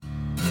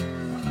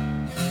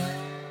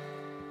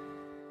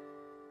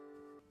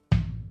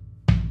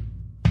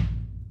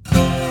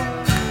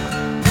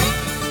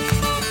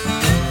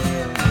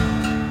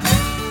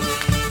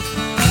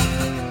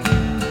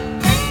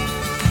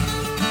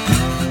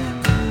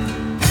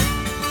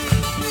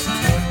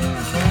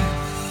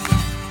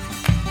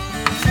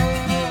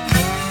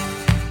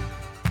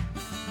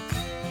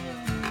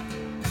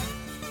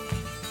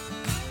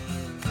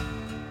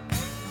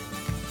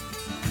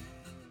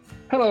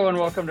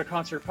welcome to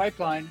Concert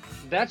Pipeline.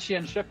 That's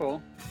Jens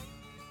Schippel.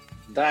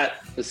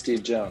 That is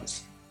Steve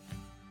Jones.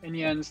 And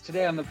Jens,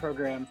 today on the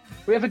program,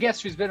 we have a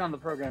guest who's been on the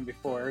program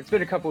before. It's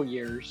been a couple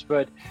years,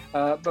 but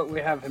we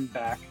have him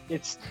back.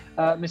 It's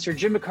Mr.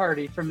 Jim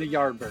McCarty from the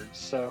Yardbirds.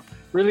 So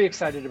really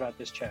excited about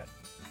this chat.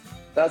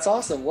 That's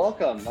awesome.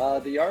 Welcome.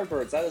 The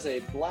Yardbirds, that is a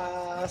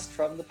blast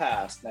from the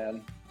past,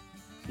 man.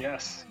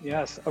 Yes.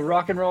 A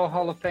Rock and Roll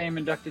Hall of Fame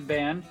inducted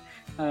band,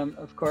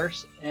 of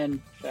course. And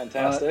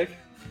fantastic.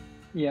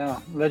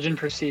 Legend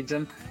precedes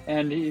him.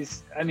 And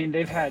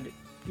they've had,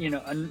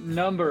 a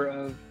number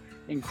of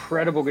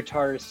incredible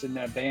guitarists in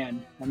that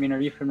band. I mean,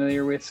 are you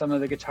familiar with some of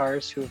the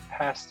guitarists who have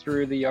passed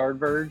through the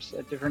Yardbirds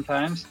at different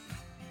times?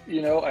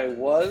 I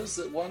was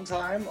at one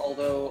time,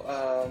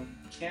 although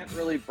can't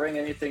really bring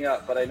anything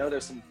up, but I know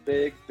there's some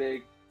big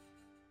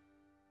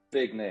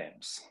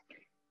names.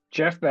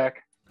 Jeff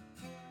Beck,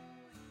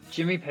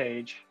 Jimmy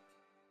Page,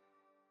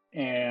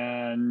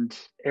 and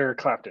Eric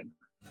Clapton.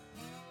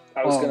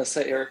 I was going to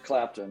say Eric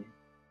Clapton.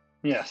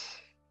 Yes.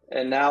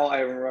 And now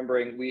I'm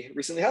remembering we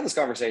recently had this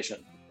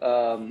conversation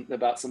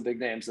about some big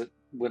names that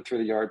went through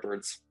the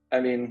Yardbirds.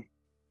 I mean,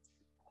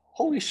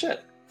 holy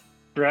shit.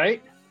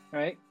 Right.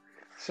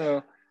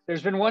 So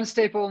there's been one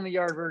staple in the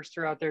Yardbirds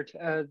throughout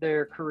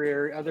their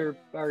career. Other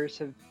artists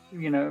have,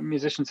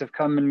 musicians have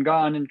come and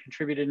gone and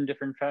contributed in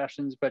different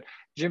fashions, but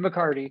Jim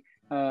McCarty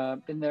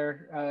been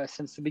there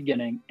since the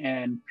beginning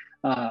and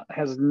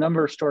has a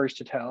number of stories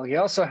to tell. He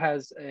also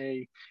has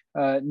a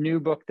new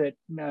book that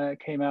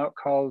came out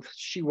called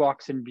She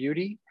Walks in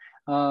Beauty.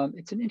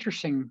 It's an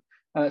interesting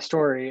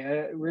story,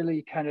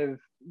 really kind of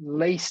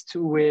laced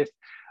with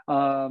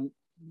kind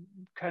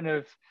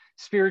of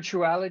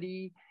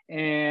spirituality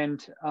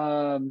and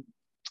how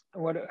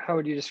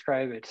would you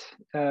describe it?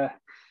 Kind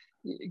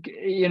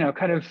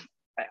of,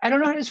 I don't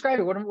know how to describe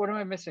it. What am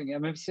I missing?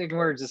 I'm missing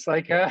words. It's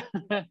like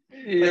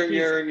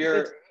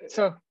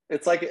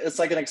it's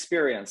like an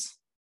experience.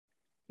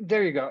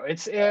 There you go.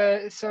 It's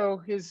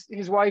so his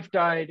wife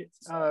died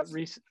in I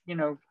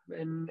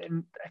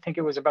think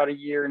it was about a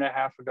year and a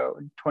half ago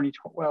in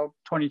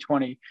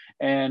 2020,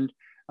 and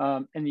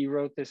he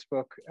wrote this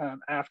book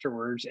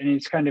afterwards, and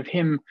it's kind of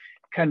him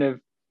kind of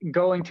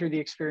going through the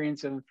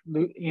experience of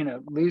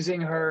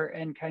losing her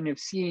and kind of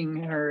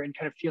seeing her and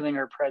kind of feeling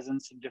her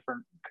presence in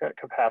different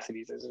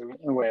capacities is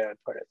a way I'd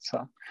put it.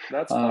 So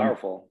that's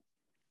powerful.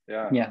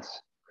 Yeah. Yes.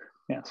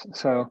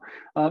 So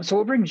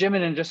we'll bring Jim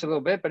in just a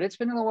little bit, but it's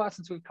been a little while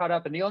since we've caught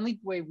up, and the only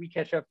way we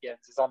catch up yet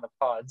is on the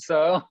pod.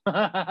 So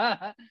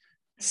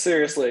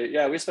seriously,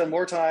 yeah, we spend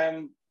more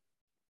time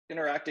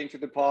interacting through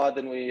the pod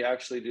than we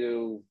actually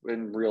do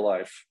in real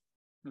life.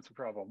 That's a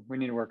problem. We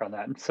need to work on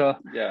that. So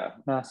yeah,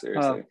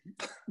 seriously.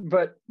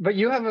 But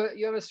you have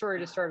a story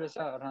to start us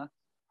out, huh?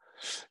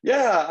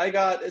 Yeah,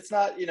 it's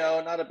not,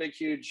 not a big,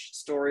 huge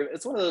story.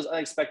 It's one of those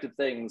unexpected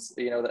things,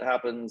 that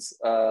happens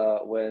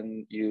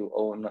when you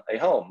own a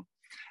home.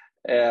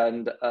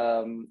 And,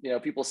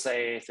 people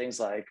say things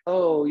like,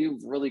 oh,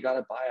 you've really got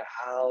to buy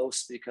a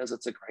house because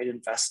it's a great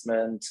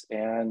investment.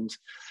 And,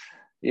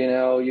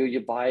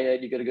 you buy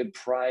it, you get a good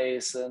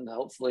price, and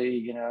hopefully,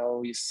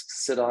 you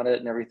sit on it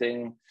and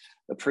everything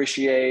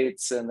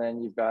appreciates. And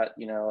then you've got,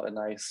 a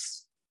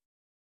nice,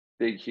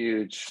 big,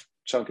 huge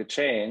chunk of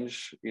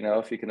change,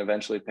 if you can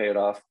eventually pay it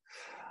off,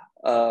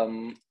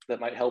 that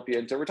might help you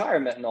into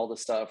retirement and all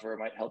this stuff, or it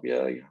might help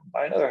you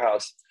buy another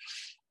house.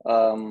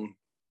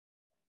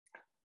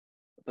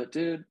 But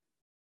dude,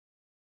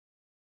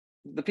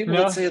 the people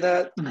that say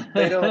that,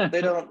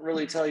 they don't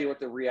really tell you what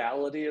the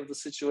reality of the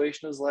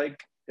situation is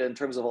like in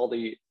terms of all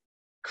the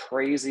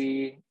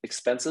crazy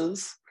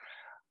expenses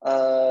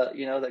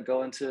that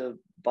go into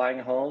buying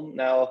a home.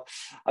 Now,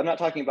 I'm not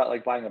talking about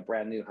like buying a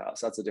brand new house.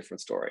 That's a different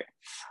story.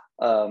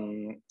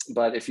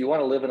 But if you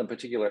want to live in a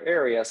particular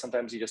area,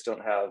 sometimes you just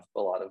don't have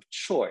a lot of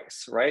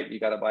choice, right? You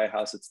got to buy a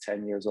house that's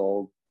 10 years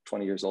old,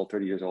 20 years old,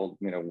 30 years old,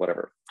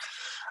 whatever.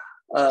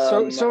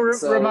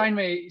 Remind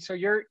me, so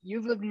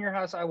you've lived in your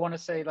house, I want to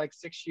say like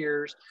 6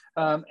 years.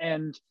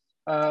 And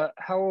how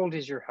old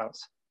is your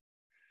house?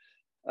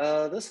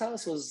 This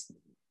house was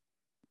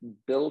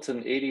built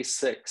in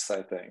 86,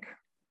 I think.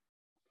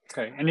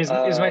 Okay. And is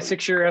my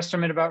 6-year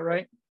estimate about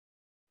right?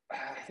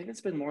 I think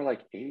it's been more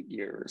like 8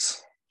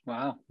 years.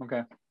 Wow.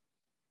 Okay.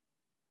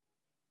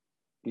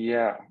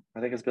 Yeah, I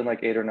think it's been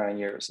like 8 or 9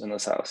 years in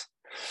this house.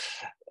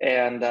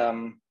 And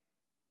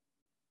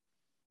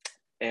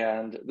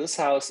this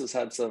house has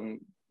had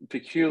some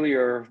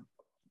peculiar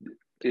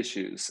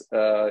issues.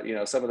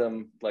 Some of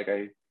them, like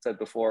I said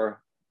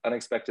before,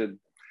 unexpected,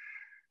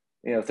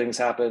 things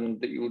happen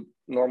that you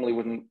normally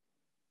wouldn't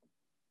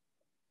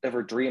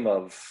ever dream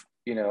of,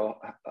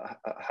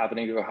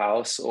 happening to a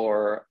house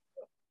or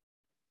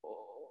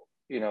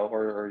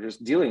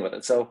just dealing with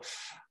it. So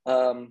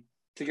to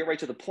get right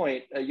to the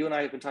point, you and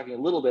I have been talking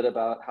a little bit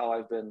about how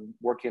I've been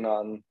working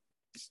on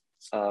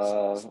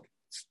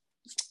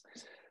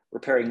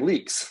repairing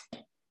leaks.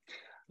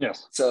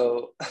 Yes.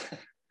 So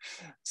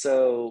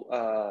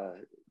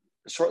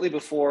shortly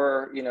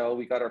before,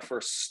 we got our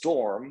first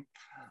storm,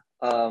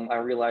 I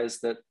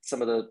realized that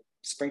some of the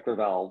sprinkler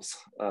valves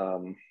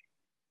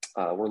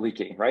were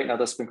leaking, right? Not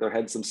the sprinkler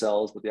heads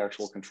themselves, but the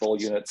actual control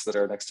units that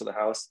are next to the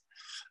house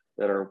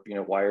that are, you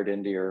know, wired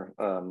into your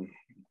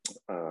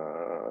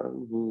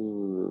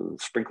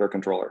sprinkler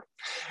controller.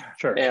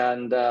 Sure.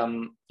 And,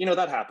 you know,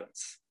 that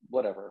happens,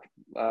 whatever.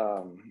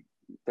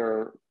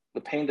 They're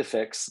the pain to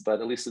fix,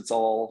 but at least it's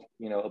all,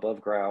 you know,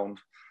 above ground.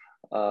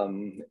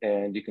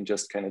 And you can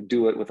just kind of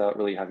do it without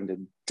really having to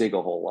dig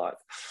a whole lot,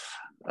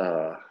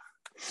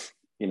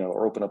 you know,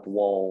 or open up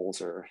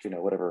walls or, you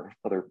know, whatever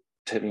other,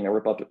 you know,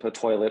 rip up a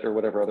toilet or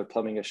whatever other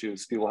plumbing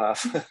issues people have.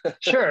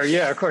 Sure.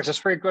 Yeah, of course. The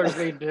sprinklers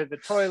lead to the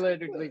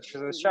toilet, it leads to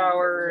the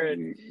shower,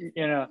 and,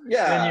 you know.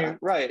 Yeah,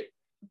 right.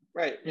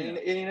 Right. And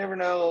you never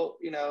know,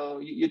 you know,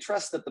 you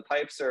trust that the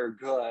pipes are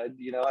good,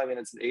 you know, I mean,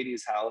 it's an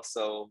 80s house.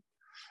 So,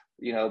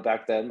 you know,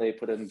 back then they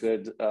put in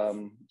good,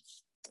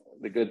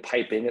 the good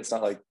piping. It's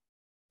not like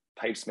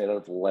pipes made out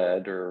of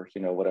lead or,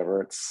 you know,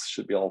 whatever. It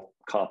should be all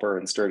copper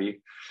and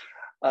sturdy.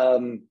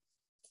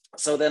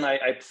 So then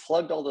I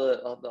plugged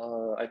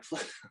all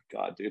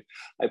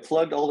I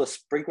plugged all the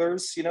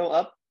sprinklers, you know,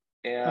 up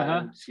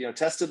and, you know,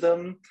 tested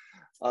them.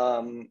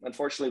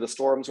 Unfortunately, the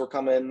storms were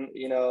coming,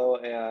 you know,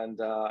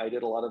 and I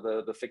did a lot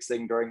of the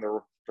fixing during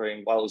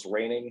while it was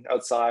raining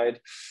outside.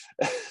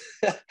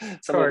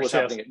 Some of it was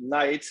happening at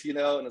night, you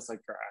know, and it's like,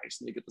 I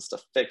just need to get this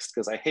stuff fixed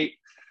because I hate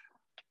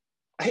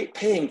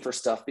paying for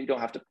stuff that you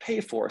don't have to pay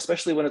for,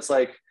 especially when it's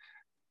like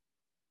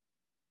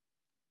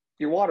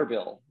your water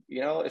bill.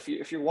 You know, if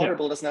your water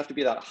bill doesn't have to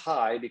be that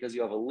high because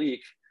you have a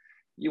leak,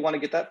 you want to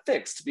get that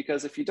fixed,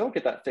 because if you don't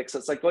get that fixed,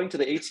 it's like going to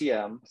the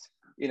ATM,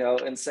 you know,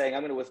 and saying,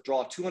 I'm going to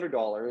withdraw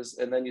 $200,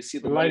 and then you see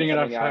the lighting money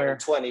coming it on out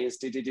fire. in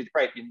 20s,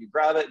 right? And you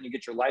grab it and you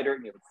get your lighter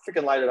and you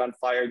freaking light it on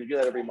fire, and you do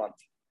that every month.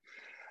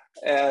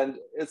 And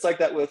it's like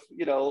that with,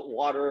 you know,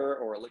 water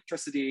or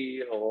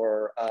electricity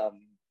or,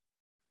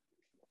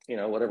 you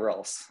know, whatever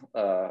else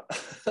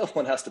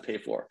one has to pay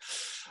for.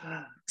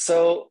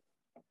 So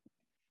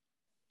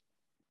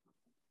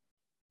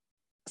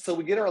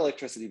we get our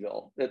electricity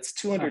bill. It's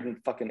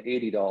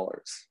 $280.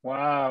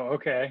 Wow.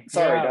 Okay.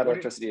 Sorry, not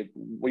electricity.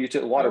 Well, you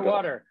took water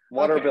bill.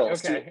 Water bill.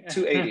 Okay.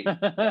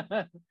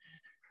 $280.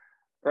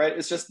 Right.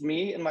 It's just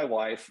me and my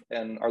wife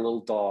and our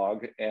little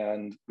dog,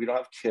 and we don't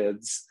have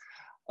kids.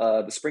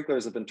 The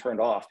sprinklers have been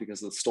turned off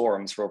because of the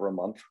storms for over a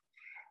month.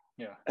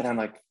 Yeah. And I'm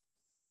like,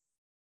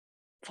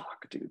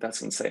 fuck, dude,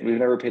 that's insane. We've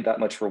never paid that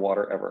much for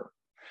water ever.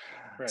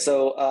 Right.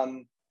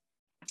 So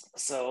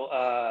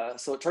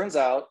it turns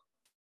out,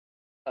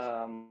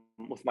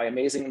 with my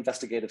amazing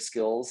investigative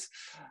skills,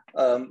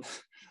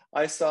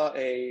 I saw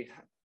near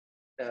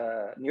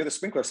the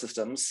sprinkler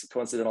systems,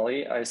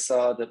 coincidentally, I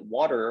saw that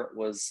water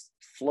was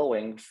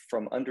flowing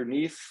from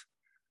underneath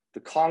the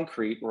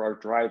concrete where our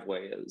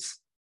driveway is.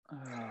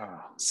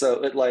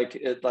 So it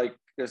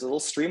there's a little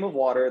stream of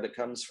water that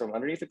comes from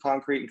underneath the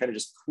concrete and kind of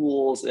just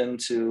pools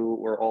into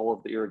where all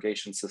of the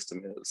irrigation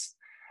system is.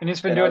 And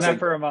it's been doing that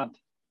for a month.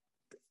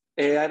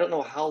 And I don't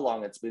know how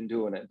long it's been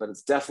doing it, but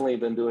it's definitely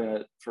been doing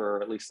it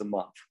for at least a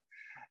month.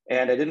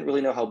 And I didn't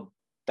really know how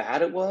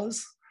bad it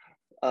was,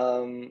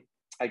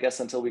 I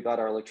guess, until we got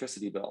our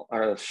electricity bill.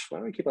 Why do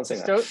I keep on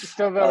saying that?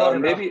 Still the water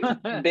bill.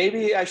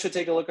 maybe I should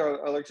take a look at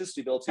our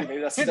electricity bill too.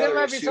 Maybe that's another There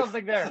might issue. be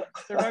something there.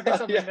 There might be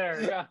something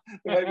there. Yeah.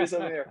 There might be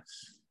something there.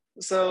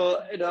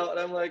 So, you know,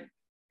 and I'm like,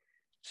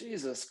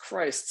 Jesus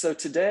Christ. So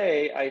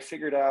today I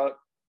figured out,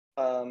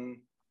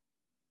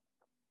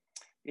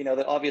 you know,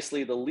 that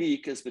obviously the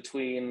leak is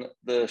between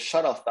the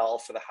shutoff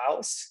valve for the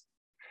house,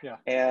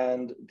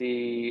 and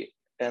the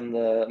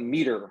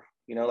meter,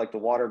 you know, like the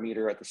water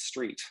meter at the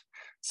street.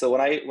 So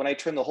when I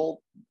turn the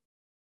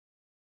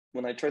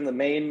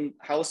main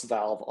house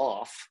valve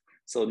off,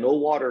 so no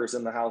water is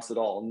in the house at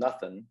all,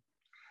 nothing.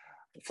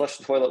 Flush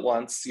the toilet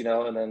once, you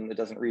know, and then it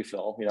doesn't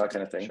refill, you know, that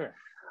kind of thing. Sure.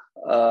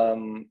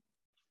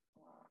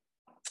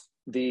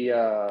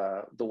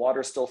 The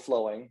water's still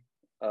flowing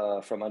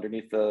from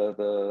underneath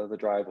the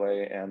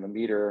driveway, and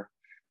the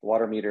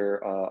water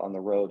meter on the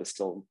road is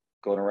still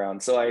going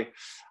around. So I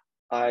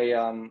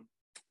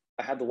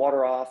had the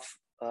water off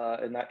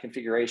in that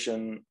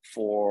configuration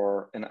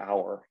for an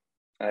hour,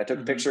 and I took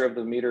a picture of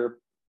the meter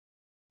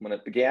when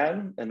it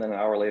began, and then an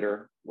hour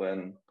later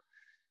when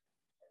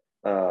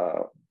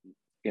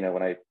you know,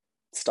 when I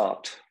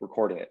stopped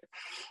recording it.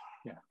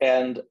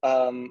 And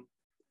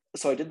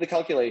so I did the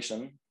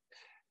calculation,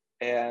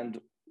 and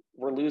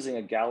we're losing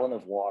a gallon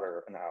of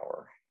water an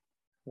hour.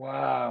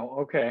 Wow.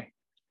 Okay.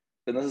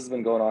 And this has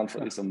been going on for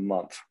at least a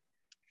month.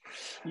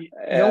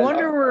 No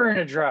wonder we're in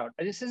a drought.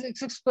 This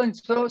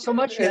explains so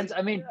much, Jens.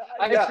 I mean,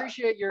 I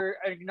appreciate your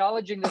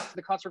acknowledging this to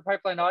the Concert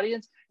Pipeline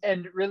audience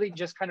and really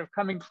just kind of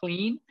coming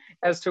clean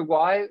as to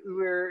why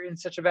we're in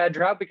such a bad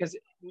drought, because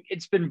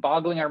it's been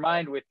boggling our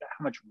mind with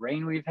how much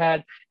rain we've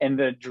had, and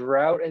the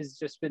drought has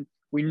just been,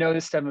 we know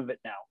the stem of it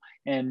now.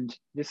 And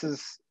this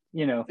is,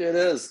 you know, it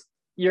is.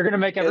 You're going to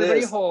make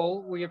everybody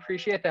whole. We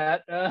appreciate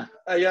that.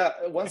 Yeah.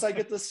 Once I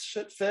get this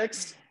shit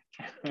fixed,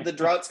 the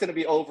drought's going to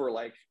be over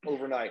like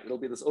overnight. It'll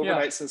be this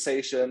overnight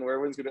sensation where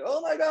everyone's going to be,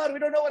 oh my God, we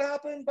don't know what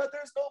happened, but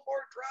there's no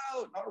more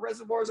drought. Our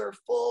reservoirs are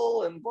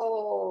full and blah,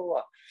 blah, blah,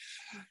 blah.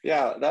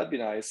 Yeah, that'd be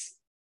nice.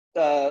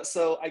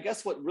 So I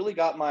guess what really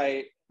got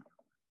my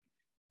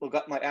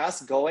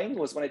ass going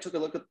was when I took a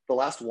look at the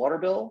last water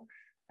bill.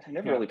 I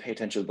never really pay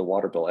attention to the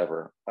water bill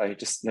ever. I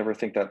just never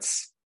think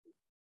that's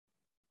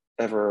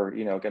ever,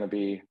 going to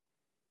be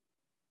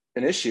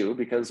an issue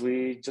because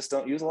we just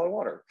don't use a lot of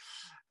water.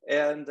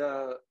 And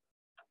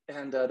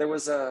there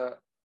was how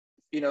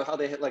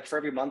they had, like, for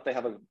every month they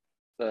have a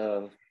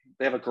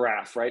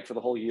graph, right, for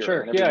the whole year.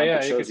 Sure. And every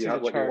month it shows you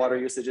what your water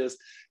usage is.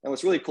 And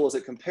what's really cool is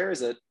it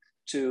compares it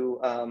to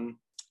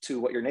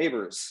what your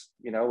neighbors,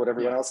 what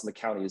everyone else in the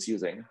county is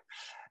using.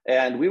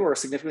 And we were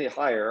significantly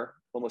higher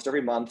almost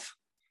every month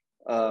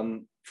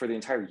for the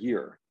entire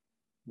year.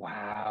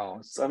 Wow.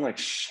 So I'm like,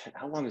 shit,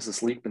 how long has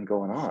this leak been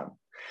going on?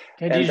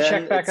 Did you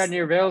check back on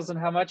your bills and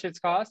how much it's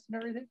cost and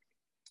everything?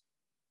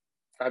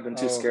 I've been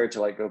too scared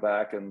to like go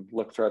back and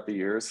look throughout the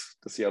years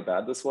to see how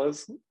bad this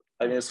was.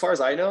 I mean, as far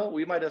as I know,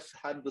 we might have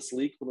had this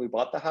leak when we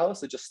bought the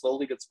house. It just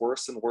slowly gets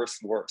worse and worse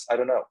and worse. I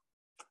don't know.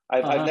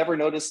 I've never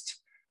noticed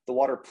the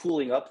water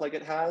pooling up like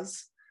it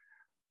has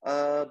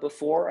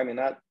before. I mean,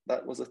 that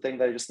was a thing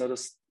that I just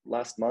noticed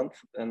last month,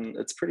 and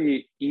it's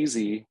pretty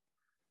easy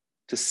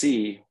to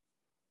see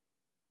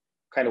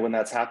kind of when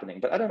that's happening.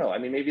 But I don't know. I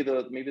mean, maybe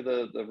the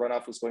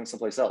runoff was going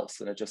someplace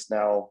else and it just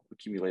now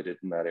accumulated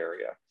in that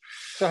area.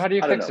 So how do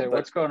you fix it?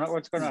 What's going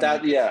on?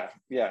 Yeah.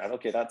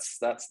 Okay, that's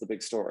the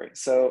big story.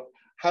 So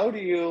how do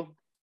you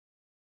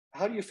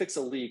fix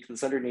a leak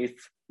that's underneath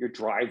your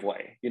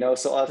driveway?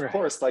 So of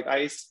course, like,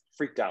 I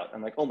freaked out.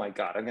 I'm like, oh my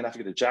God, I'm gonna have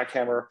to get a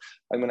jackhammer.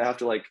 I'm gonna have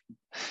to like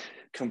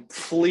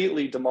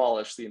completely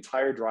demolish the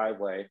entire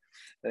driveway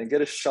and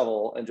get a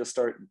shovel and just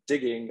start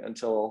digging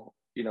until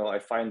I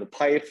find the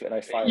pipe and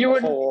I find the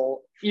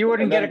hole. You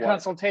wouldn't get a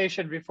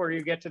consultation before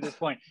you get to this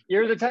point.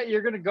 You're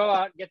you're going to go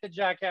out, get the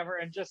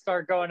jackhammer, and just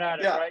start going at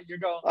it, right?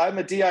 I'm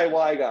a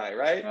DIY guy,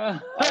 right? I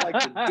like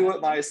to do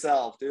it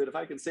myself, dude. If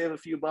I can save a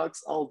few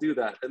bucks, I'll do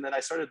that. And then I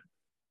started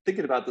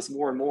thinking about this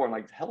more and more. I'm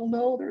like, hell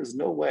no, there's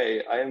no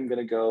way I am going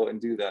to go and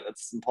do that.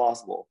 It's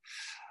impossible.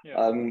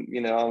 I'm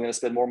going to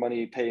spend more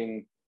money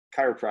paying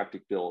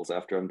chiropractic bills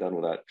after I'm done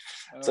with that.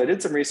 So I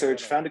did some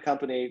research, found a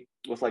company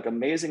with like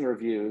amazing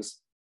reviews.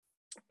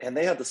 And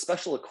they have the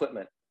special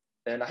equipment.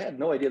 And I had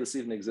no idea this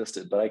even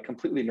existed, but I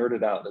completely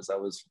nerded out as I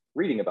was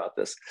reading about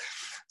this.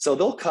 So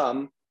they'll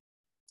come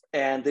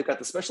and they've got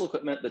the special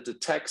equipment that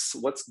detects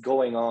what's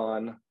going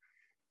on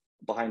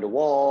behind a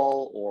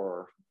wall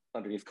or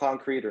underneath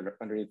concrete or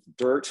underneath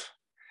dirt.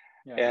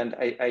 Yeah. And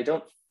I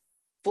don't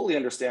fully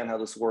understand how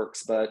this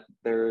works, but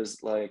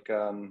there's like,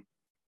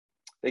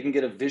 they can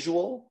get a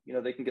visual,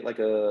 they can get like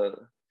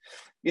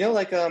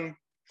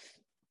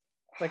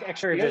like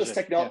X-ray vision. This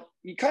technology,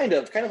 kind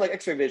of like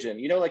X-ray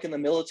vision. Like in the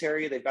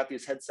military, they've got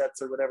these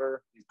headsets or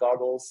whatever, these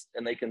goggles,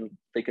 and they can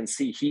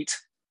see heat.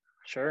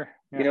 Sure.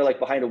 Yeah. Like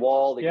behind a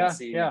wall, they can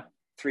see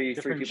three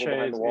people shades,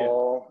 behind the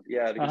wall.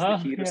 Yeah, they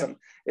can see heat or something.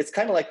 It's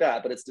kind of like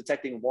that, but it's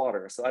detecting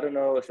water. So I don't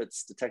know if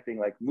it's detecting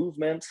like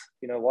movement,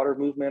 water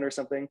movement or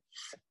something.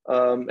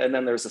 And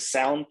then there's a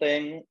sound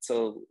thing,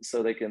 so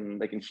they can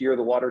hear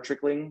the water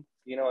trickling,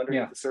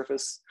 underneath the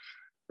surface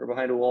or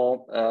behind a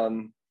wall.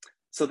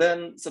 So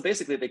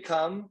basically they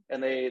come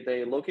and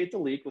they locate the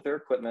leak with their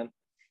equipment.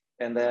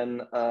 And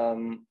then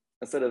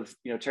instead of,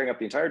 tearing up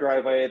the entire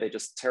driveway, they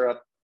just tear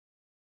up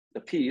a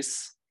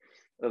piece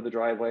of the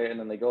driveway and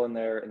then they go in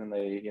there and then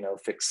they,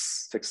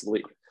 fix the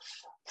leak.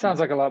 Sounds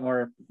like a lot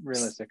more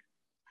realistic.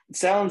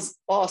 Sounds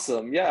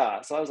awesome.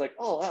 Yeah. So I was like,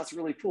 oh, that's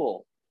really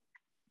cool.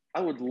 I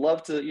would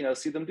love to,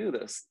 see them do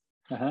this.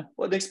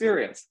 What an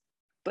experience.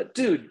 But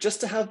dude,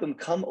 just to have them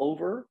come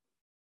over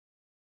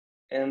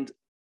and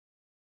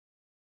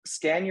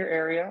scan your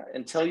area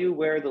and tell you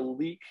where the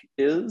leak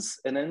is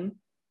and then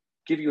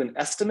give you an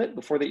estimate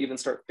before they even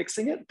start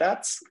fixing it,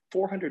 that's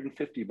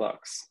 $450.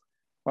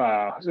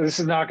 Wow. So this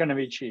is not going to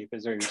be cheap,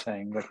 is what you're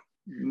saying. But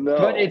no.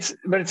 But it's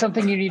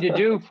something you need to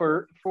do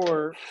for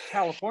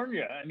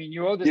California. I mean,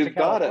 you owe this to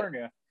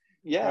California.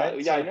 Yeah,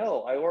 right? I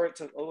know. I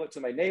owe it to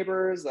my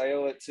neighbors. I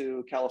owe it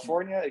to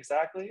California.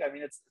 Exactly. I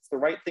mean, it's the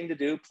right thing to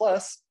do.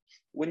 Plus,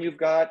 when you've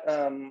got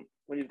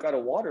a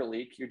water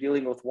leak, you're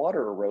dealing with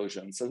water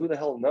erosion. So who the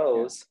hell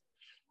knows,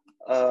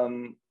 what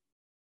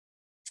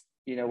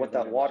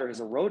that water has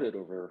eroded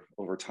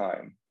over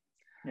time.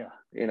 Yeah.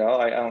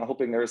 I'm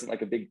hoping there isn't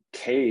like a big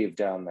cave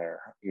down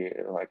there.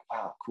 Like,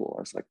 wow, cool.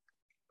 There's like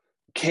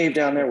a cave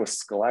down there with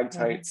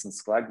stalactites and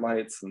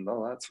stalagmites, and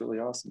that's really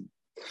awesome.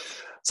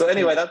 So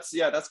anyway, that's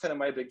kind of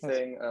my big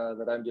thing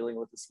that I'm dealing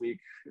with this week.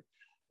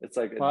 It's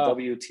like a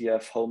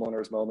WTF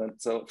homeowners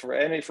moment. So for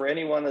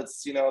anyone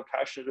that's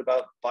passionate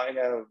about buying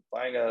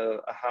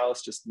a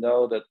house, just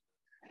know that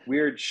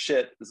weird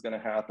shit is going to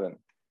happen.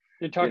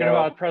 You're talking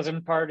about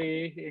present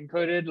party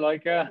included,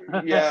 like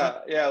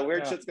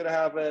weird shit's going to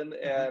happen,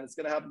 and it's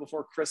going to happen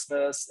before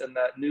Christmas. And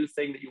that new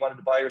thing that you wanted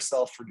to buy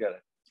yourself, forget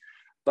it.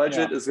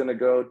 Budget is going to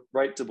go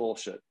right to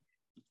bullshit.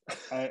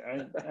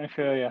 I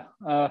feel you.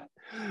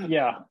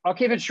 Yeah, I'll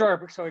keep it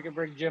short so we can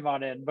bring Jim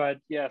on in. But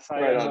yes,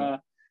 Right on.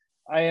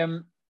 I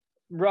am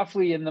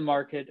roughly in the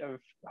market of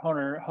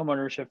home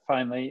ownership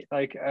finally.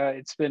 Like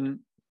it's been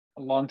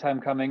a long time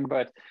coming,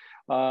 but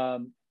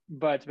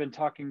been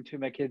talking to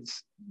my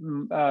kids'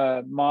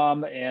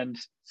 mom and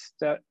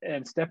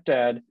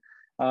stepdad,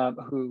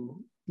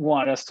 who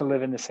want us to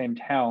live in the same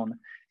town,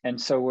 and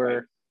so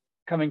we're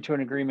coming to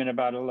an agreement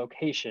about a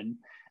location.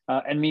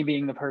 And me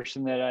being the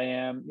person that I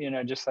am,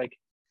 just like,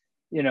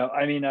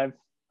 I mean, I'm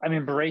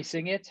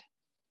embracing it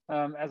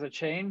as a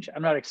change.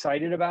 I'm not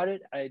excited about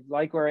it. I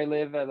like where I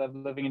live. I love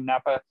living in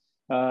Napa,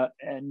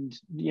 and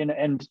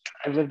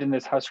I've lived in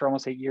this house for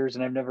almost 8 years,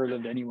 and I've never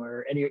lived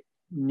anywhere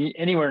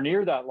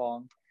near that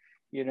long,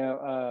 in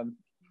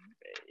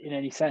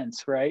any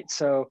sense, right?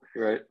 So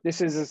Right.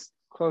 this is as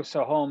close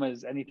to home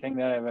as anything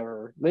that I've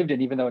ever lived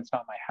in, even though it's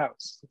not my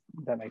house.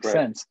 If that makes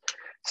sense.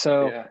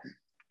 So, yeah,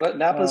 but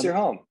Napa's your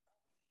home.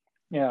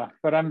 Yeah,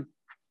 but I'm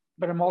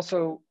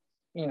also,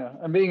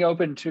 I'm being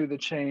open to the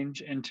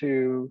change and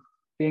to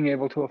being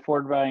able to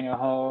afford buying a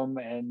home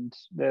and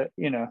the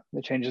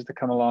changes that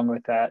come along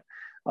with that.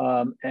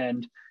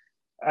 And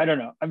I don't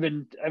know. I've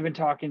been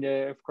talking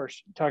to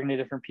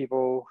different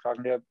people,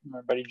 talking to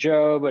my buddy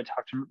Joe, but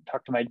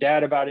talk to my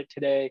dad about it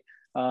today.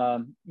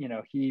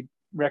 He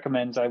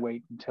recommends I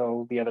wait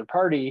until the other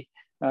party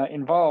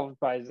involved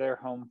buys their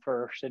home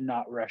first and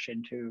not rush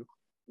into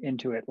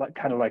it,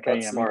 kind of like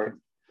That's I am. smart.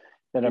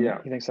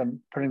 He thinks I'm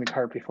putting the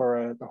cart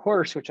before the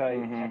horse, which I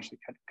actually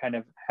kind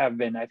of have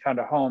been. I found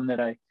a home that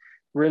I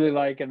really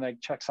like and like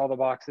checks all the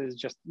boxes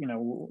just,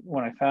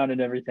 when I found it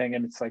and everything.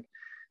 And it's like,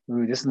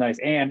 ooh, this is nice.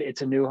 And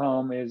it's a new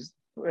home, is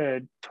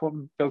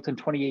built in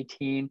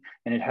 2018,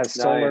 and it has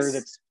solar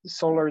that's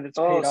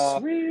paid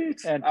off.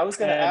 Sweet. And I was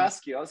going to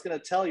ask you, I was going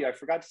to tell you, I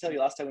forgot to tell you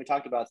last time we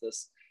talked about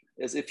this,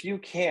 is if you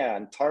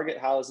can target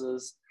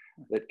houses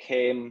that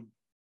came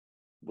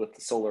with the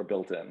solar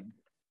built in.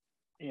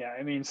 Yeah,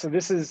 I mean, so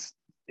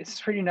it's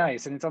pretty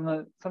nice, and it's on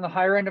the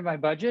higher end of my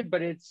budget,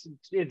 but it's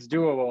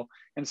doable.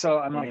 And so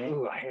I'm like,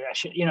 ooh, I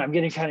should, I'm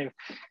getting kind of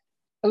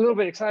a little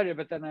bit excited,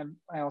 but then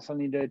I also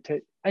need to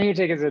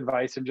take his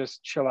advice and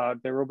just chill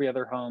out. There will be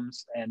other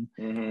homes, and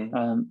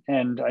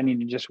and I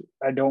need to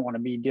I don't want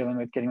to be dealing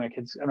with getting my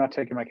kids. I'm not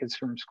taking my kids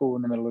from school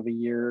in the middle of the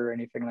year or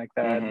anything like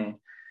that.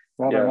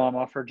 While their mom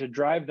offered to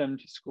drive them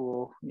to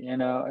school,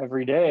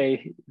 every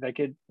day, they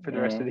could for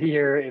the rest of the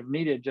year if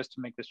needed, just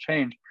to make this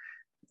change.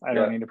 I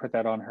don't need to put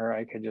that on her.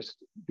 I could just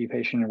be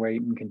patient and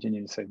wait and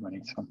continue to save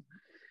money. So,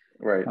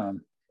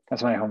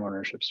 that's my home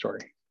ownership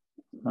story.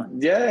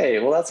 Yay!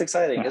 Well, that's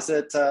exciting. Is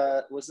it?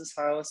 Was this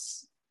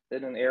house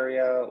in an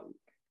area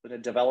in a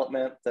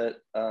development that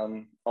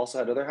also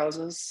had other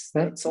houses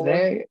that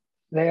solar?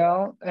 They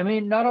all. I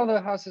mean, not all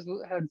the houses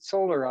had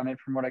solar on it,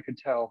 from what I could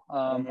tell. A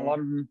lot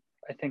of them,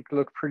 I think,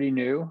 look pretty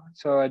new.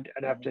 So I'd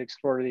have to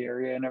explore the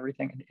area and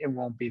everything. It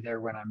won't be there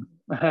when I'm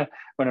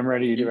when I'm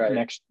ready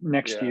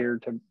next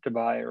year to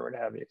buy or what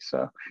have you.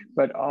 So,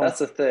 but that's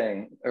the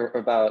thing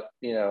about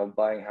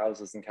buying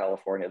houses in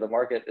California. The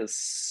market is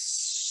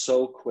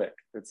so quick.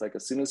 It's like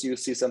as soon as you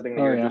see something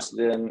that you're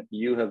interested in,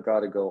 you have got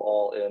to go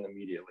all in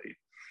immediately.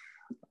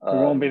 We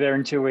won't be there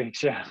in 2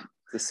 weeks. Yeah.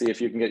 To see if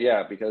you can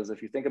get because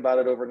if you think about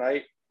it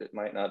overnight, it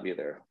might not be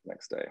there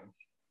next day.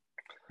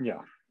 Yeah.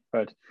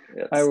 But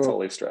it's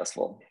totally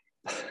stressful.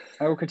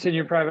 I will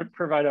continue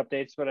provide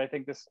updates, but I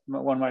think this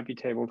one might be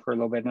tabled for a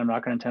little bit, and I'm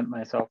not going to tempt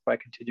myself by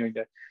continuing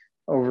to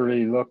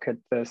overly look at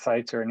the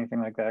sites or anything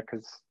like that,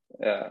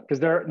 because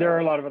there are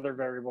a lot of other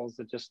variables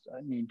that just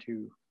need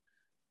to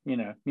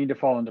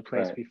fall into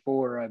place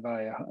before I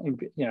buy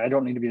I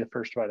don't need to be the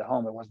first to buy the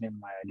home. It wasn't even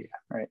my idea,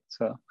 right?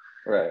 So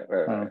right,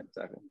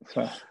 exactly.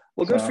 So,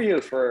 well, good for you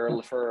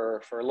for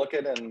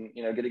looking and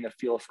getting a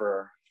feel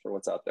for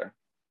what's out there.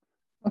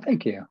 Well,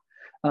 thank you.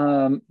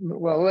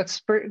 Well,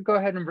 let's go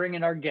ahead and bring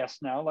in our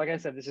guest now. Like I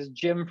said, this is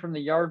Jim from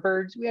the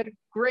Yardbirds. We had a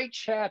great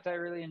chat. I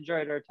really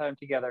enjoyed our time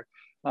together.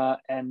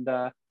 And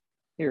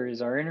here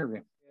is our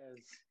interview.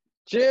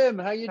 Jim,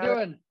 how you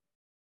doing?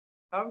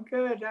 I'm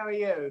good. How are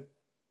you?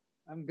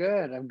 I'm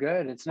good.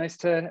 It's nice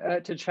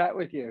to chat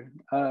with you.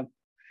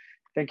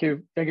 Thank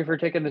you for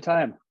taking the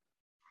time.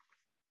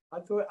 I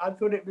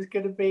thought it was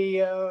going to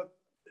be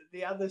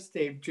the other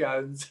Steve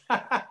Jones.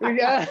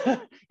 Yeah,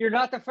 you're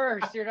not the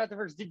first.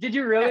 Did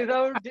you really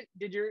though?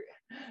 Did you?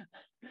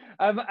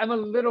 I'm a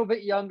little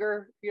bit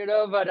younger,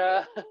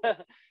 but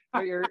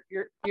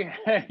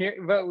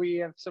but we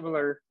have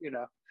similar,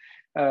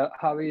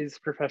 hobbies,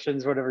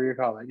 professions, whatever you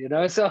call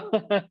it, So.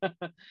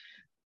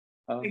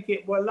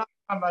 Last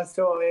time I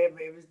saw him,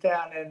 he was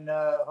down in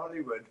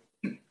Hollywood.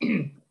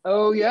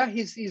 Oh yeah,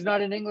 he's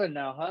not in England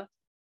now, huh?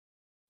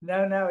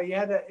 No, he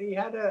had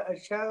a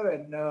show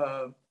in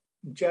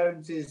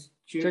Jones's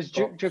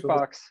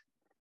jukebox.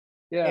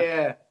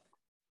 Yeah.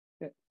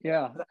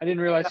 I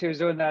didn't realize he was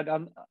doing that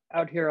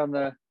out here on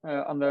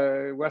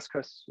the West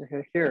Coast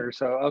here.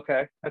 So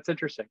okay, that's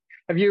interesting.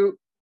 Have you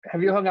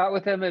hung out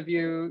with him? Have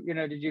you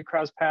did you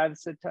cross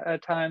paths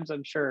at times?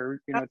 I'm sure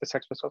at the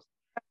Sex Pistols.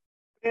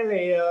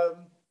 Really,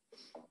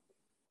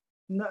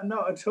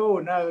 not at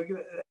all. No,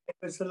 it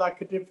was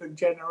like a different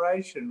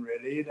generation,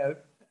 really.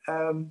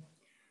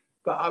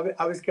 But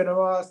I was going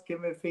to ask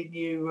him if he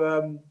knew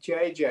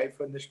JJ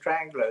from the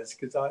Stranglers,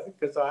 because I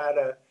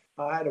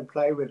had a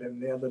play with him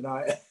the other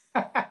night.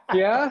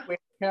 Yeah, we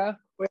yeah.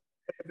 had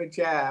a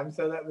jam,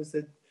 so that was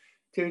the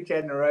two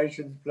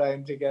generations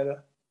playing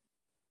together.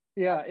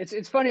 Yeah,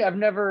 it's funny. I've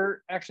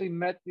never actually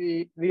met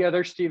the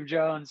other Steve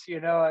Jones.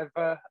 I've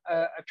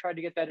tried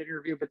to get that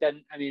interview, but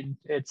then I mean,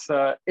 it's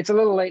a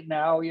little late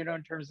now,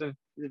 in terms of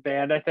the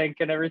band, I think,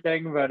 and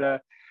everything.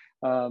 But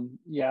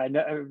yeah,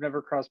 I've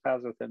never crossed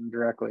paths with him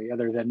directly,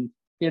 other than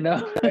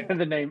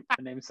the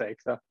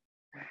namesake. So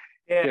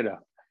Yeah.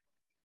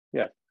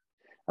 Yeah.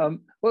 Well,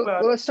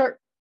 let's start.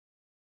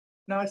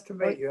 Nice to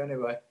meet you,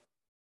 anyway.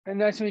 And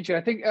nice to meet you.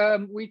 I think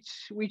we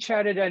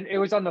chatted, and it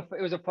was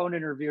a phone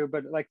interview,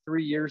 but like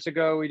 3 years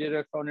ago we did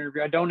a phone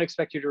interview. I don't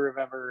expect you to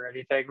remember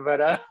anything,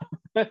 but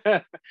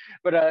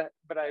but I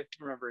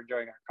remember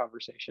enjoying our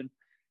conversation.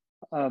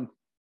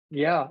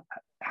 Yeah.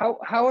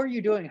 How are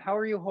you doing? How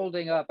are you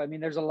holding up? I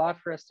mean, there's a lot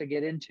for us to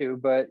get into,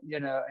 but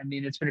I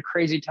mean, it's been a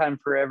crazy time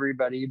for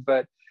everybody.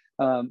 But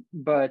I'm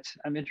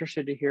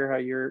interested to hear how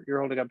you're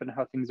holding up and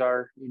how things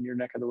are in your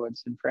neck of the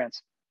woods in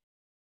France.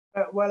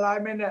 Well,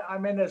 I'm in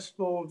a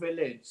small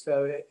village,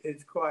 so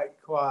it's quite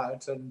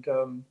quiet, and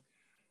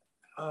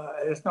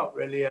there's not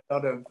really a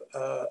lot of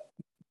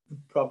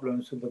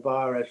problems with the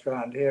virus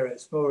around here.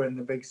 It's more in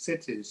the big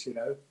cities,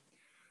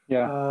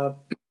 Yeah.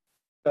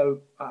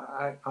 So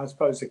I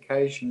suppose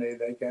occasionally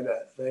they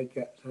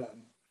get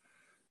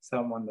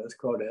someone that's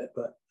got it,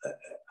 but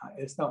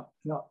it's not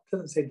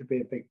doesn't seem to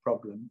be a big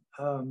problem.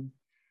 And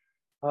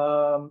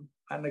of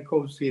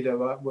course, we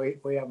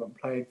haven't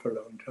played for a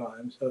long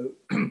time, so.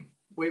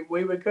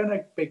 We were going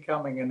to be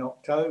coming in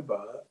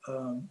October,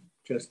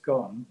 just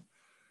gone,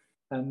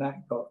 and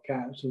that got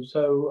cancelled.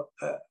 So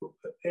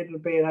it'll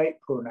be in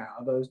April now.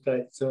 Those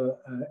dates are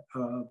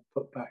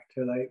put back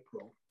till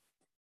April.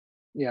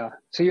 Yeah.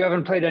 So you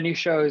haven't played any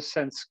shows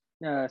since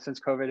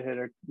COVID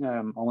hit,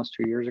 almost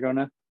 2 years ago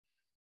now?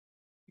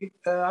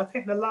 I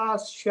think the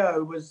last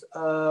show was,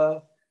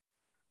 I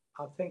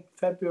think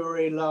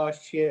February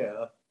last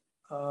year.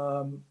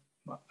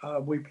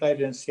 We played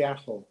in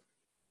Seattle,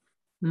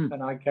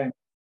 and I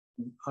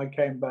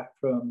came back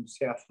from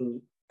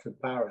Seattle to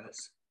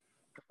Paris.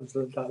 That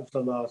was the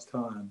last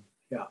time.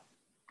 Yeah.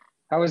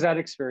 How was that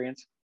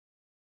experience?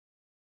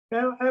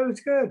 Yeah, it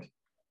was good.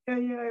 Yeah,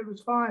 it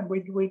was fine.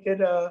 We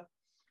did a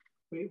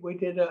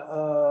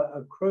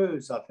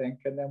cruise, I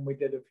think, and then we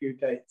did a few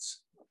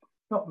dates.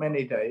 Not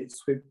many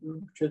dates. We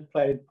just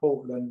played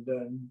Portland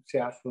and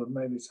Seattle and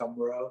maybe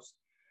somewhere else.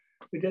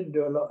 We didn't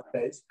do a lot of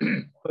dates,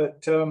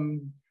 but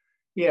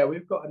yeah,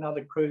 we've got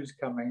another cruise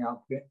coming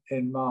up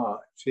in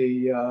March,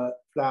 the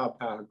Flower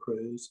Power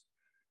Cruise,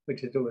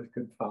 which is always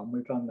good fun.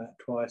 We've done that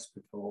twice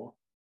before.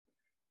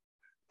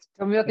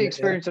 Tell me about the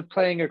experience of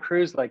playing a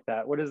cruise like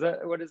that. What is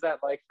that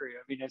like for you?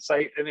 I mean, it's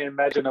like,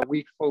 imagine a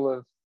week full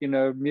of,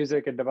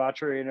 music and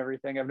debauchery and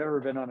everything. I've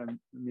never been on a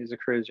music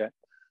cruise yet.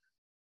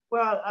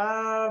 Well,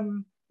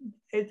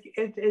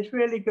 it's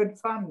really good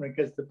fun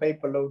because the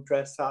people all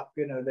dress up,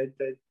 they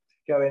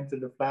go into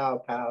the Flower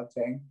Power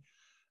thing.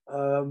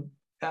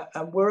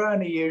 And we're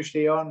only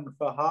usually on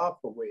for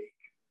half a week,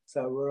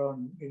 so we're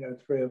on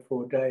 3 or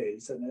 4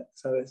 days, and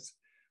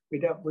we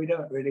don't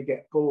really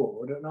get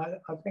bored. And I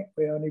think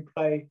we only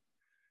play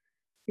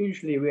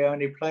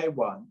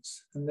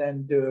once, and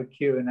then do a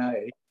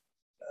Q&A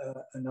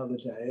another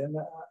day,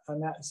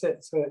 and that's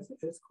it. So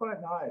it's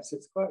quite nice.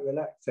 It's quite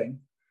relaxing,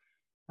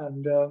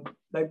 and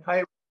they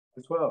pay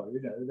as well.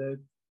 They're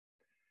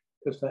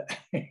just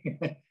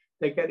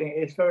they're getting,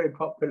 it's very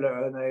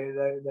popular, and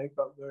they've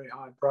got very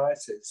high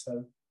prices.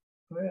 So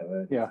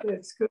yeah,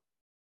 it's good.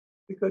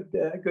 It's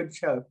a good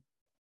show.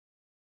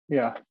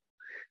 Yeah.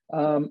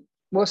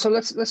 Well, so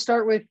let's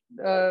start with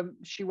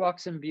She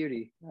Walks in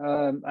Beauty.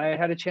 I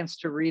had a chance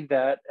to read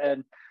that,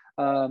 and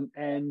I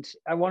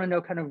want to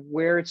know kind of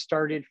where it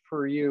started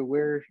for you.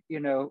 Where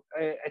within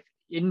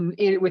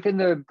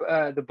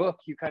the book,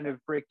 you kind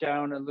of break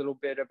down a little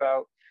bit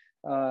about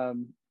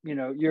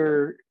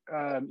your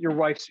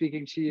wife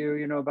speaking to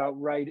you, about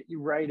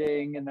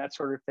writing and that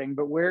sort of thing.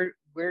 But where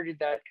did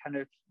that kind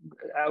of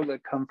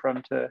outlet come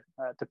from to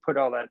put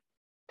all that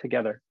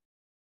together?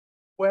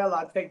 Well,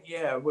 I think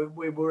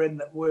we were in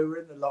the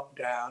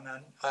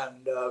lockdown,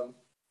 and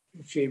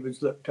she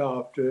was looked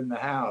after in the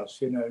house.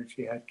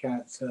 She had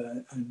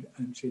cancer and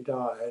she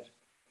died.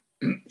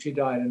 She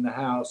died in the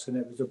house, and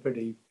it was a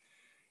pretty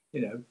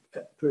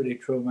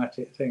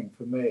traumatic thing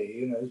for me.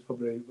 It was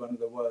probably one of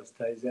the worst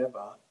days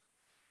ever.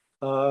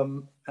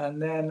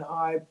 And then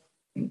I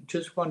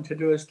just wanted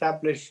to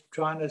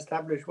try and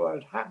establish what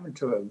had happened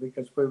to her,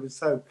 because we were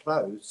so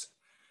close.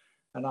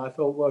 And I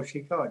thought, well,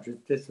 she can't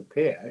just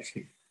disappear.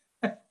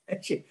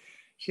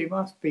 She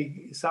must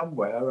be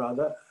somewhere or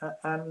other.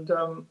 And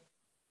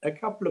a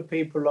couple of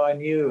people I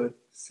knew had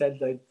said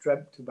they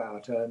dreamt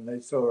about her and they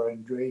saw her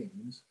in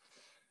dreams.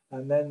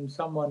 And then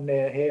someone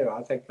near here,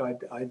 I think I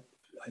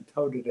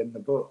told it in the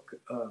book,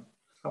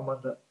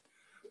 someone that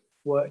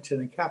worked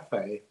in a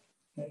cafe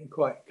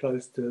quite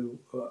close to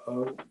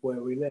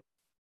where we live.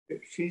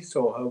 She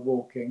saw her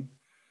walking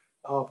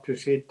after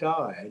she'd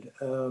died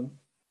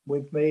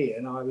with me,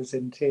 and I was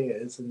in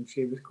tears, and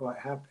she was quite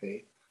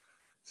happy.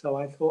 So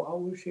I thought, oh,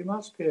 well, she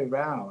must be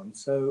around.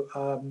 So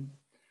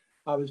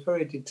I was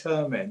very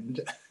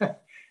determined,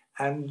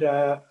 and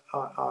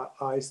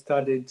I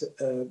studied,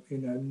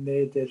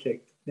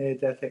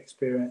 near-death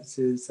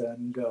experiences,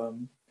 and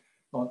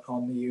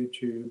on the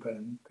YouTube,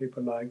 and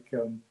people like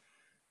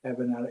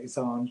Evan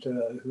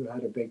Alexander, who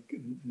had a big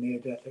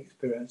near-death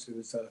experience, who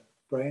was a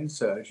brain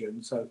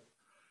surgeon. So,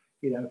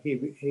 he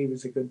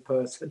was a good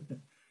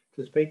person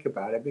to speak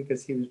about it,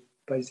 because he was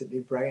basically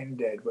brain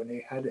dead when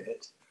he had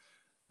it.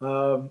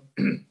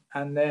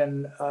 And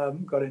then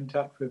got in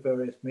touch with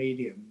various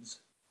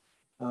mediums,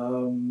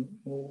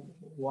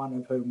 one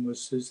of whom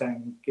was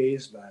Suzanne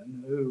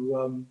Giesman,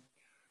 who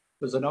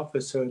was an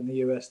officer in the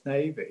US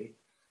Navy.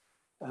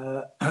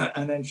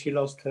 And then she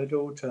lost her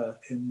daughter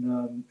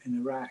in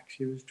Iraq.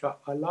 She was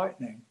struck by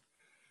lightning.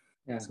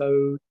 Yeah.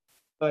 So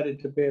decided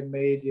to be a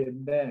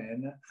medium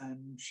then,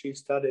 and she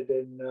studied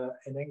in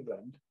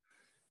England.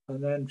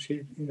 And then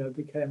she,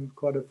 became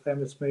quite a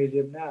famous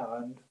medium now.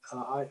 And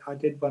I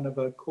did one of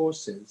her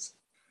courses.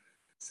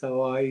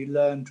 So I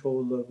learned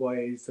all the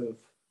ways of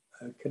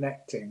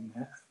connecting,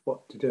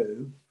 what to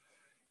do,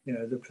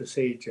 the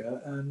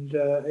procedure, and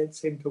it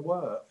seemed to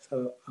work.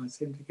 So I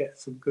seemed to get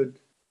some good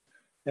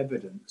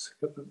evidence,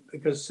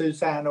 because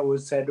Suzanne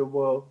always said, oh,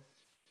 well,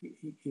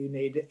 you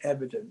need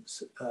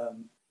evidence,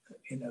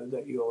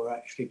 that you're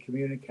actually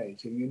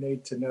communicating. You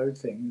need to know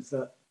things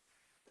that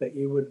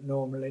you wouldn't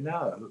normally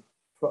know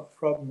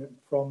from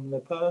the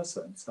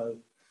person. So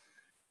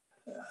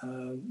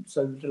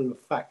little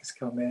facts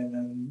come in,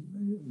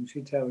 and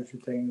she tells you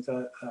things.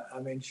 I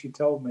mean, she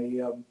told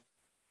me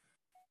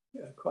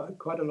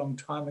quite a long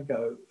time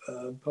ago,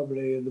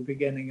 probably at the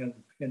beginning of,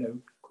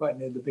 quite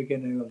near the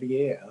beginning of the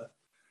year.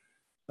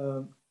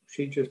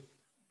 She just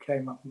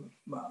came up.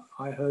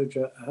 I heard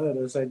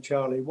her say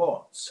Charlie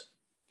Watts,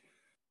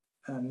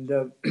 and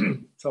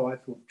so I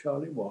thought,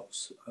 Charlie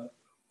Watts.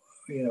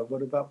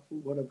 What about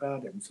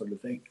him, sort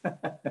of thing.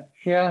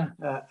 Yeah.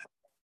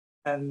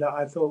 And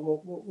I thought,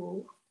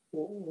 well,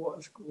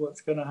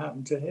 what's going to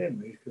happen to him?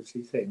 Because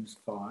he seems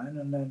fine.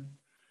 And then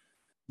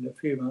a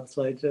few months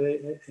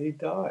later, he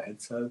died.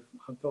 So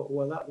I thought,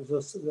 well, that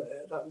was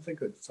a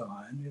good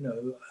sign,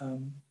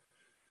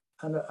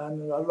 And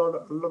a lot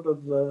of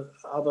the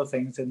other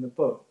things in the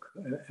book,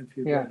 if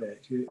you read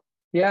it.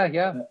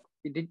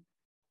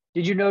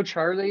 Did you know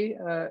Charlie?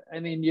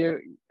 You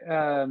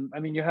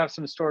have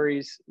some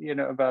stories,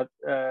 about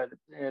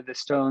the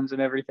Stones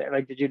and everything.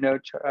 Like, did you know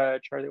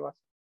Charlie Watts?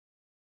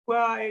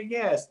 Well,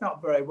 yes,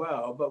 not very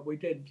well, but we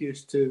did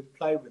used to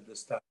play with the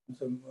Stones,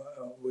 and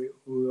we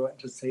went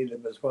to see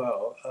them as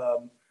well.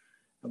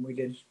 And we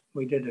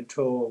did a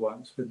tour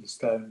once with the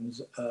Stones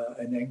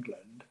in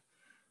England.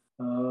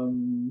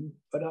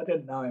 But I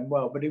didn't know him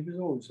well, but he was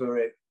always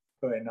very,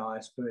 very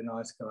nice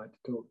guy to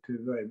talk to,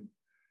 very,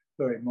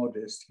 very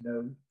modest,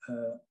 a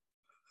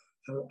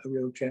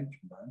real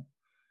gentleman.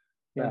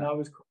 Yeah. And I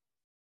was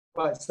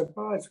quite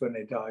surprised when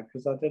he died,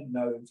 because I didn't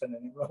know there was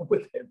anything wrong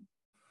with him.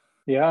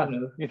 Yeah,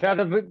 you thought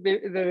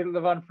they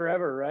live on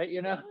forever, right?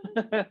 Yeah,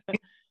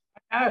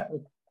 I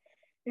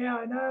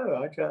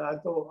know. I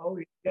thought, oh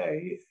yeah,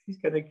 he's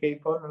going to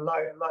keep on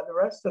like the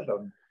rest of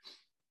them.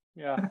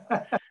 Yeah,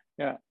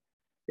 yeah.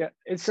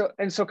 And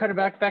so kind of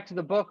back to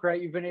the book,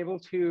 right? You've been able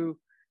to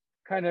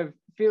kind of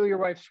feel your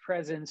wife's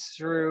presence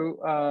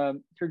through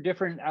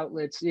different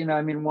outlets.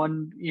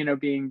 One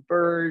being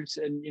birds,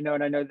 and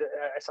and I know that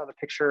I saw the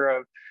picture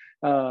of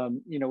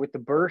with the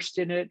burst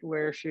in it,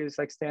 where she was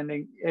like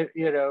standing.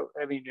 You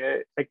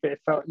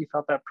felt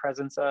that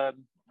presence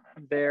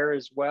there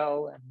as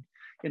well, and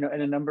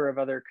and a number of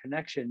other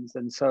connections.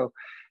 And so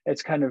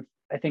it's kind of,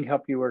 I think,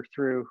 helped you work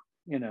through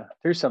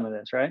some of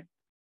this, right?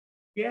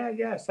 Yeah,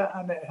 yes,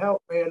 and it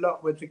helped me a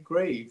lot with the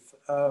grief,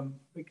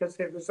 because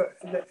it was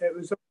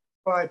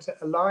quite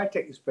a light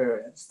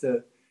experience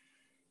to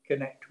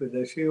connect with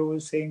her. She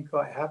always seemed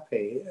quite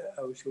happy.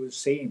 She always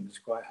seems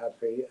quite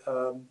happy,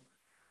 and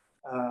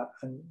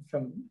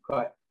some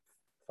quite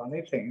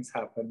funny things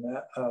happened.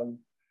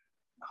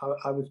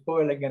 I was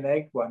boiling an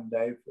egg one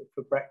day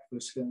for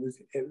breakfast, and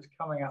it was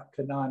coming up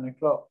to 9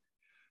 o'clock,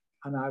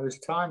 and I was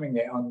timing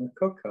it on the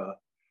cooker,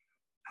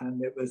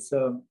 and it was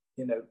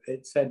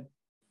it said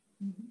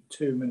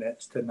 2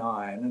 minutes to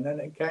 9, and then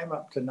it came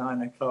up to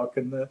 9 o'clock,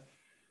 and the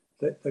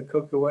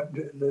cooker went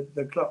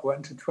the clock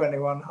went to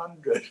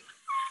 2100.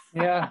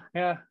 Yeah.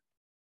 And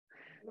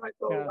I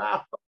thought,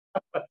 wow,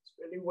 that's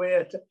really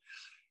weird,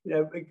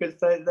 because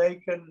they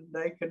can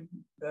they can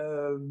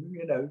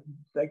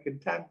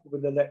tamper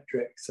with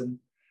electrics, and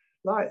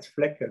lights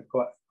flicker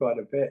quite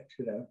a bit.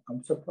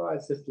 I'm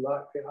surprised this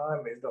light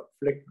behind me is not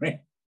flickering.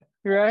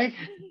 Right.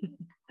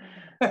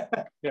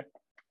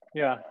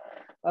 Yeah.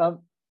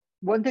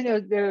 One thing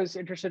that I was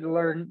interested to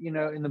learn,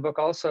 in the book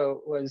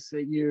also, was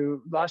that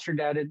you lost your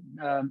dad at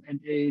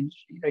an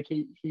age, like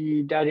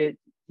he died at,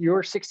 you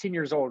were 16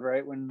 years old,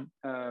 right? When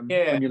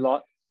Yeah.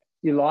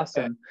 you lost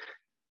him.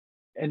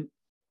 And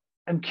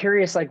I'm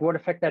curious, like, what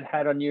effect that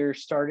had on your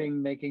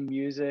starting making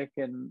music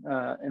and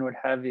what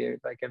have you.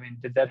 Like, I mean,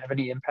 did that have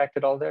any impact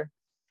at all there?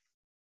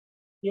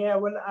 Yeah,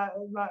 well,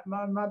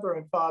 my mother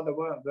and father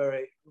weren't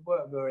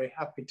very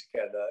happy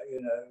together.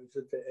 You know, it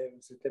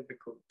was a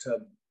difficult,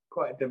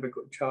 quite a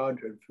difficult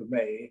childhood for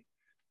me.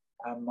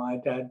 And my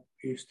dad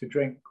used to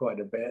drink quite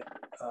a bit.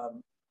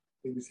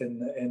 He was in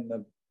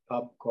the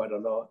pub quite a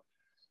lot,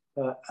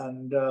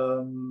 and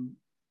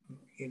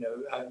you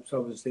know, that's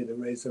obviously the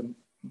reason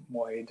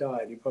why he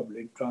died. He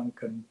probably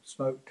drank and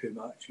smoked too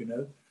much, you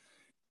know,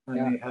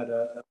 and he had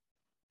a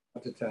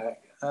heart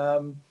attack.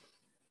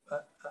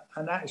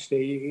 And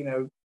actually, you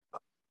know,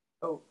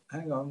 oh,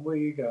 hang on, where are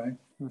you going?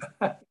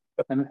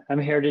 I'm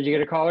here. Did you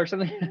get a call or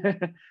something?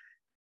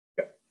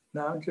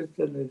 No, I'm just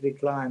going to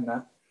decline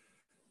that.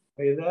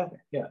 Are you there?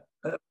 Yeah.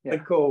 Yeah.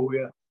 Cool.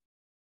 Yeah.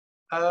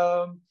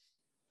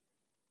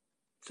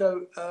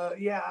 So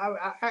yeah,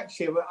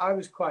 I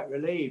was quite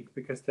relieved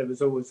because there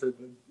was always a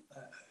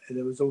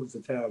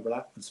terrible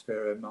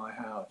atmosphere in my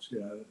house, you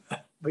know,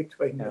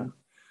 between them.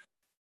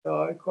 So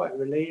I was quite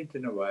relieved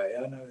in a way.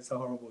 I know it's a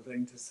horrible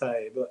thing to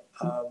say, but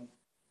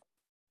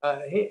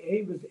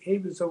he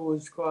was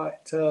always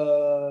quite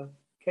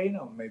keen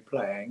on me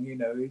playing. You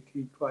know,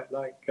 he quite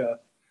liked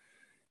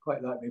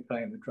me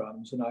playing the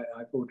drums, and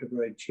I bought a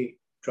very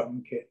cheap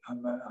drum kit.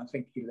 And I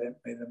think he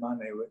lent me the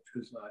money, which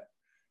was like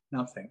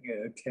nothing, you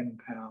know, £10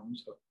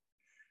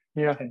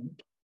 or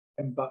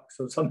 10 bucks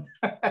or something,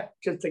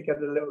 just to get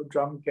a little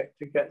drum kit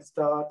to get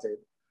started.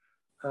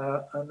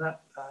 And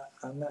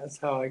that's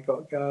how I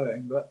got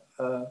going. But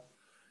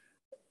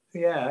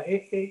yeah,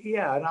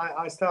 and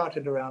I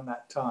started around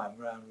that time,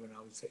 around when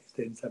I was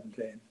 16,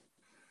 17.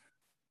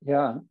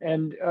 Yeah,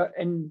 and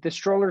the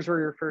Strollers were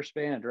your first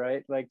band,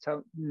 right? Like,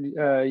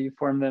 you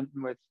formed them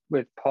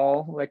with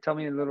Paul. Like, tell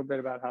me a little bit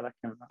about how that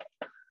came about.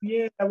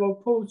 Yeah, well,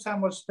 Paul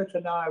Samuel Smith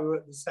and I were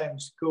at the same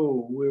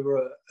school. We were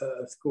at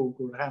a school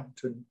called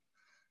Hampton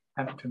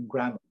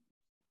Grammar,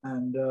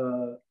 and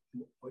what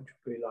would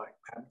be like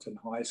Hampton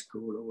High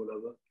School or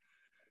whatever.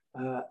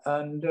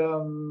 And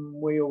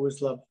we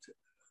always loved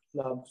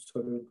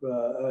sort of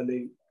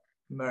early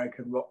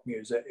American rock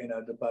music. You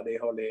know, the Buddy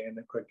Holly and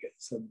the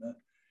Crickets and the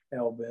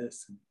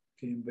Elvis and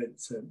Gene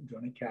Vincent,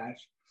 Johnny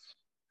Cash.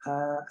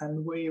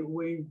 And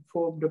we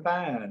formed a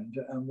band,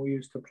 and we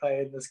used to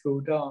play in the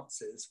school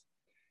dances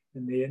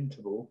in the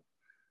interval.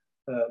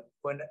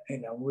 When, you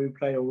know, we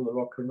play all the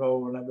rock and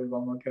roll and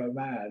everyone would go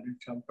mad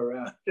and jump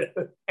around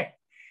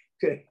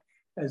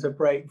as a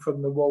break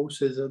from the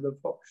waltzes and the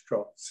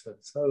foxtrots.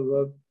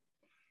 So,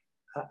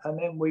 and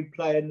then we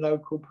play in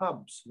local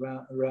pubs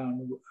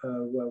around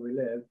where we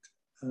lived.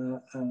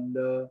 And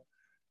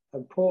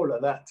Paul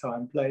at that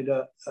time played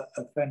a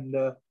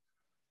Fender,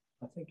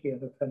 I think he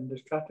had a Fender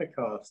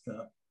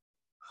Stratocaster.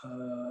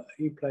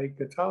 He played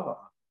guitar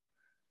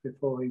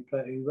before he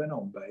went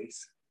on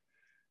bass.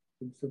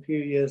 It was a few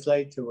years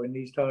later when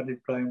he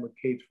started playing with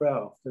Keith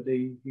Ralph that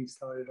he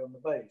started on the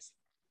bass.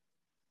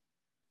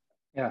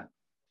 Yeah.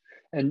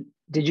 And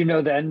did you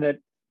know then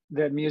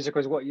that music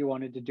was what you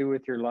wanted to do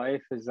with your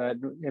life? Was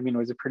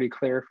it pretty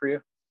clear for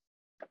you?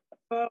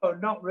 Oh,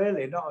 not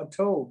really, not at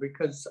all,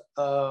 because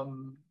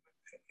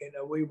you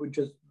know, we were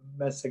just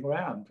messing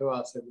around. To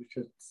us, it was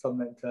just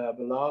something to have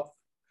a laugh,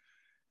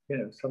 you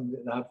know,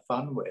 something to have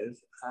fun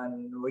with,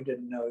 and we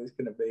didn't know it was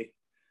going to be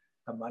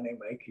a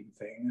money-making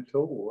thing at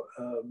all.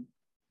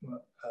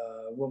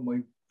 When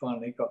we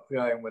finally got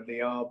going with the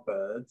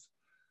Yardbirds,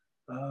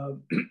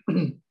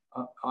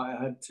 I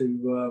had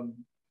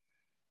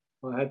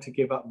to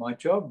give up my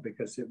job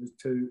because it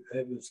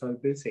was so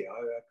busy.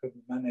 I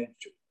couldn't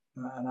manage,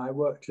 and I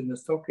worked in the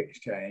stock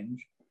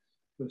exchange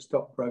with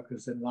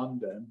stockbrokers in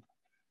London.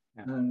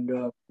 Yeah.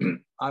 And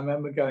I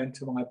remember going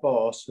to my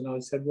boss and I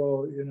said,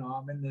 well, you know,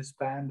 I'm in this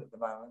band at the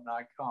moment and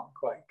I can't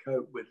quite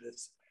cope with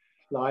this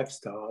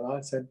lifestyle.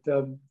 I said,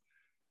 you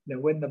know,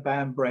 when the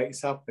band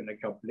breaks up in a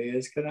couple of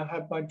years, can I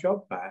have my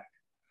job back?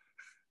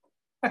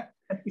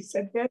 And he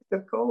said, yes,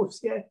 of course,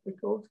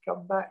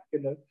 come back. You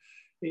know,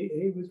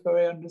 he was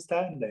very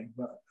understanding,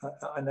 but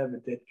I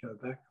never did go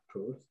back, of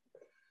course.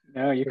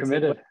 No, you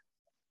committed.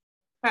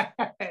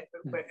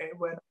 It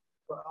went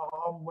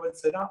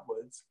onwards and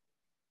upwards.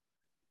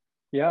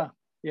 Yeah,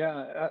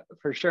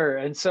 for sure.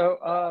 And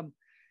so,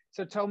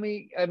 so tell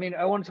me, I mean,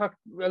 I want to talk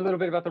a little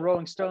bit about the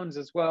Rolling Stones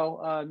as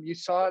well. You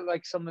saw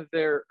like some of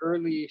their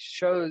early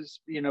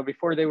shows, you know,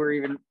 before they were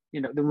even, you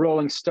know, the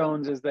Rolling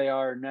Stones as they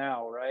are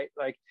now, right?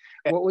 Like,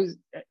 what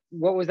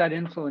was that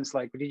influence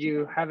like? Did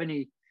you have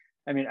any?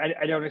 I mean,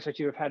 I don't expect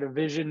you to have had a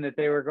vision that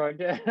they were going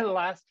to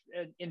last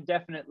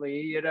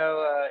indefinitely, you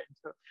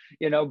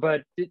know,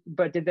 but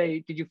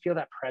did you feel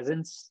that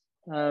presence?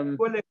 Well,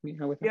 you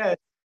know, with yeah.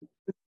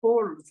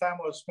 Paul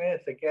Samuel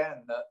Smith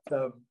again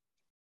that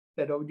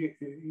said, "Oh,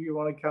 you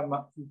want to come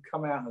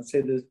out and see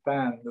this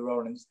band, the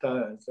Rolling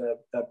Stones?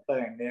 They're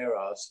playing near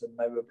us, and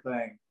they were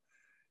playing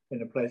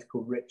in a place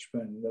called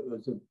Richmond that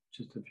was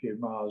just a few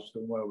miles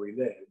from where we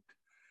lived."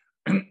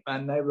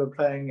 and they were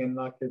playing in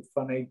like a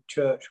funny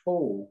church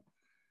hall,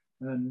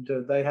 and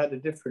they had a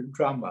different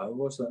drummer. It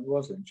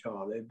wasn't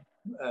Charlie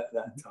at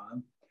that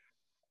time.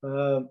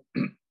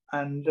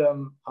 And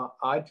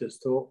I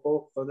just thought,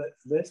 oh,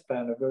 this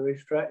band are very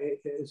strange.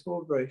 It's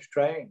all very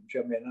strange.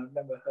 I mean, I've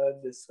never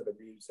heard this sort of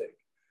music.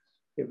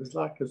 It was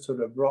like a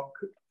sort of rock.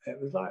 It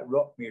was like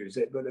rock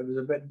music, but it was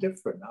a bit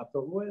different. I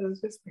thought, where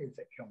does this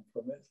music come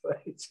from?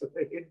 It's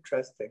very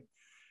interesting.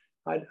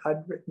 I'd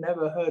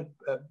never heard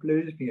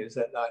blues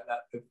music like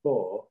that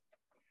before,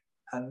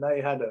 and they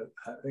had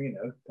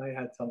they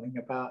had something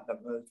about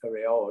them that was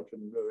very odd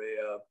and very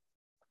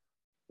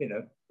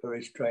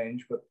very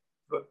strange, but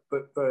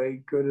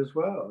very good as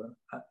well.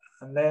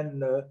 And then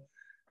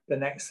the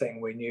next thing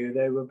we knew,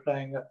 they were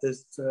playing at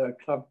this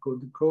club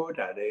called the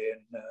Crawdaddy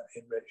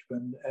in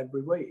Richmond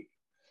every week.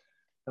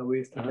 So we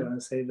used to go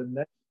and see them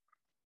there.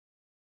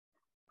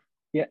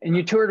 Yeah, and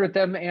you toured with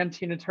them and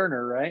Tina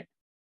Turner, right?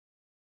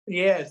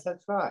 Yes,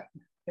 that's right.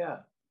 Yeah,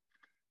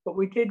 but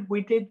we did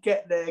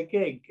get their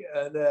gig,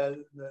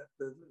 the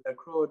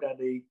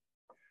Crawdaddy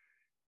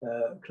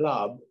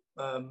club.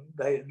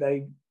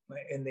 They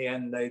in the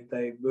end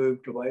they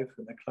moved away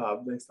from the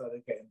club. They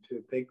started getting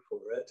too big for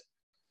it,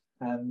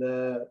 and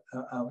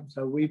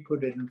so we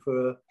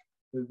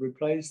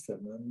replaced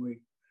them, and we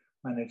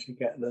managed to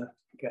get the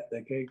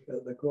gig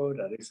at the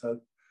Crawdaddy. So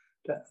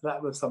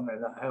that was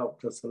something that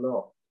helped us a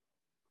lot.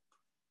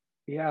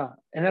 Yeah,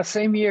 and that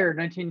same year,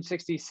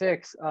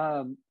 1966,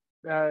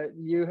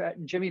 you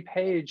had Jimmy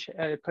Page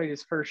played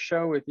his first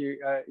show with you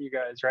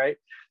guys, right?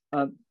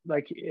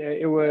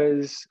 It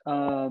was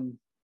the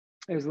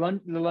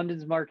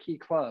London's Marquee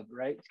Club,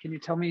 right? Can you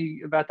tell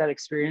me about that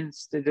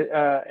experience?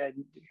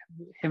 And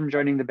him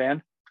joining the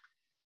band?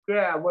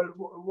 Yeah, well,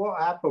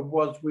 what happened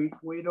was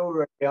we'd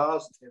already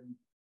asked him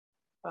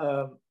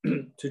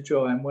to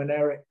join when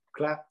Eric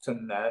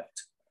Clapton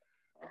left.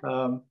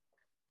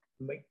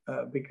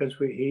 Because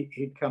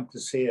he'd come to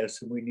see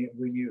us, and we knew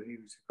he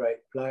was a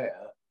great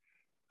player,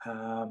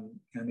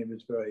 and he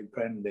was very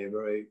friendly,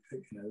 very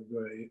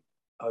very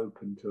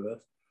open to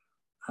us,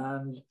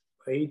 and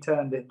he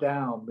turned it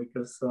down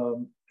because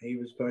he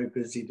was very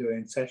busy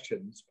doing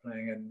sessions,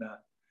 playing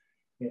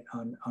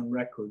on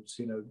records,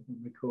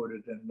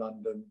 recorded in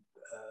London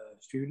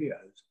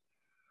studios,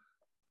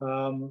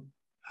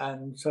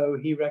 and so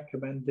he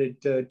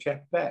recommended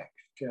Jeff Beck.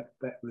 Jeff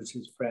Beck was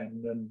his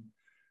friend and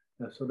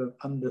a sort of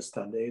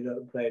understudy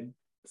that played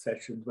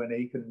sessions when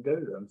he couldn't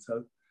do them.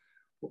 So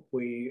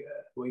we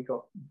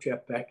got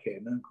Jeff Beck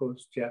in, and of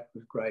course Jeff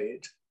was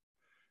great,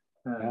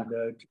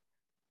 and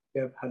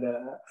Jeff had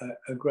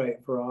a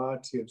great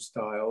variety of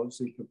styles.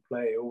 He could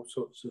play all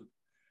sorts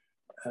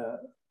of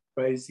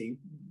crazy,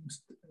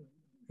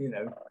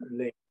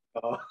 lead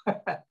guitar.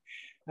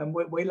 And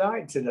we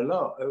liked it a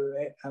lot,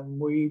 and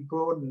we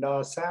broadened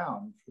our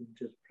sound from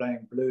just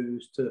playing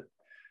blues to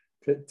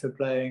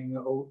playing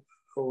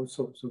all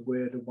sorts of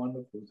weird and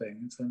wonderful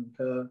things, and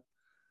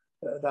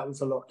that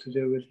was a lot to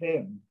do with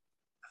him.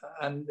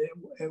 And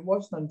it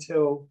wasn't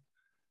until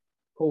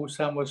Paul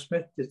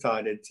Samwell-Smith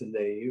decided to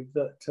leave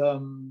that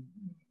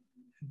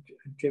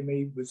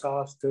Jimmy was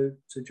asked to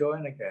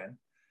join again,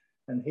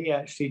 and he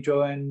actually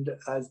joined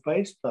as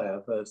bass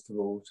player first of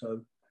all.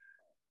 So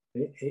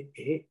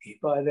he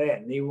by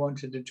then he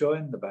wanted to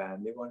join the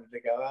band. He wanted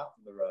to go out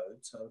on the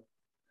road. So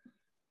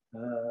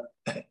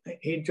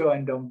he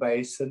joined on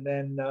bass, and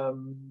then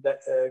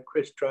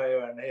Chris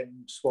Dreyer and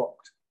him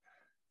swapped,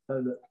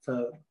 so that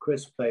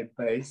Chris played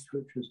bass,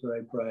 which was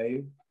very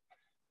brave,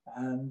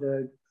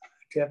 and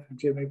Jeff and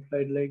Jimmy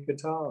played lead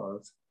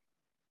guitars.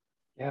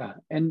 Yeah,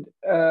 and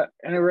I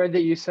read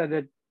that you said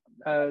that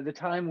the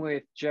time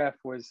with Jeff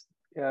was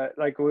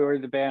where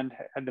the band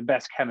had the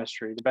best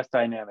chemistry, the best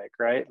dynamic,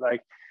 right?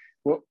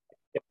 Paul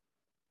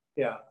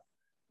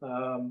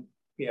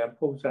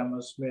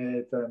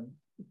Samwell-Smith and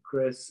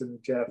Chris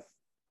and Jeff,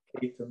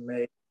 Keith and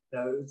me.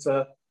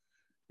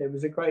 It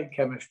was a great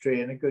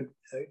chemistry and a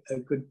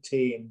good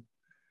team,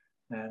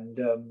 and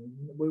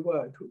we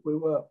worked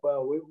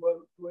well. We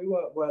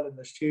worked well in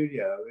the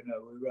studio. We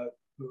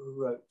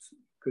wrote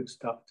good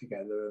stuff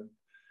together and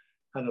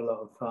had a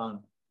lot of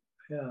fun.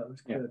 Yeah, it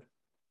was good.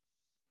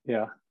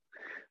 Yeah.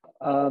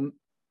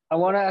 I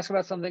want to ask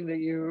about something that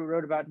you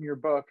wrote about in your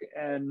book,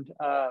 and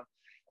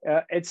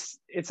it's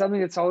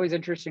something that's always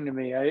interesting to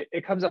me.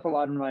 It comes up a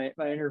lot in my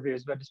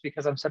interviews, but it's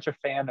because I'm such a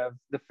fan of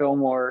the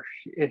Fillmore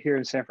here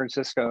in San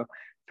Francisco,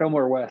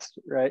 Fillmore West,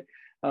 right?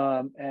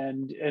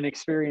 And an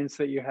experience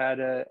that you had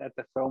at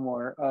the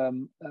Fillmore.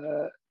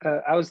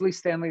 Owsley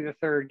Stanley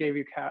III gave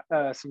you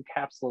some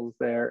capsules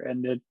there,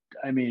 and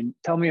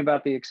tell me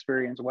about the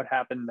experience. What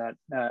happened that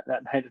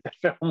night at the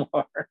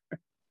Fillmore?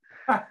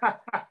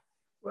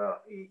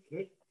 Well, he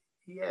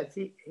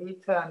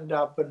turned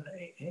up, and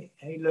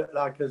he looked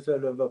like a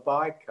sort of a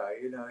biker.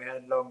 He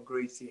had long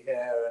greasy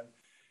hair, and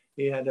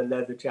he had a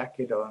leather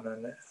jacket on,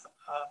 and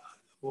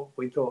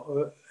we thought,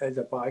 oh, there's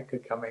a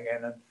biker coming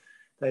in, and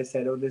they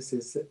said, oh, this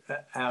is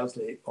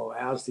Owsley, or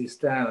Owsley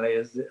Stanley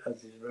as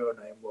his real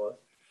name was.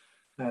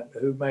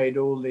 who made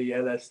all the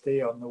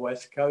LSD on the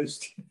West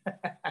Coast.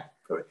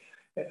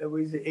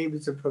 He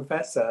was a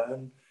professor,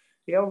 and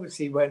he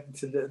obviously went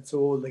to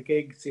all the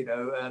gigs,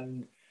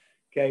 and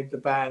gave the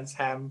bands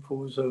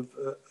handfuls of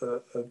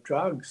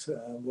drugs,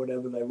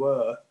 whatever they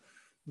were,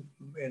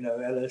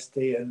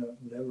 LSD, and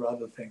there were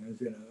other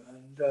things,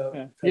 And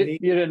so you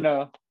didn't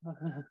know.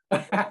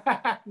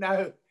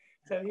 No,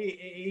 so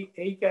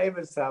he gave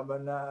us some,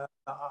 and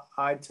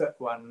I took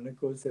one, and of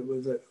course it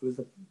was a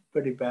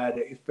pretty bad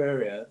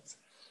experience.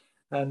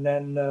 And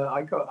then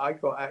I got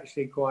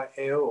actually quite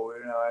ill.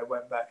 I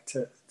went back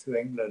to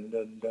England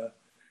and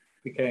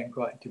became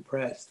quite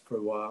depressed for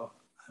a while,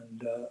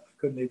 and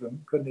couldn't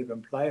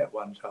even play at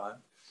one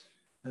time.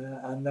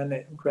 And then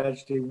it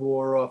gradually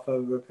wore off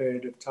over a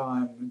period of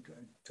time, and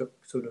took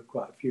sort of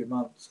quite a few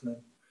months, and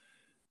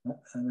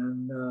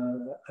then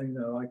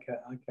I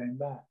came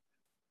back.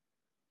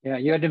 Yeah,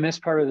 you had to miss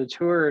part of the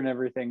tour and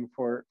everything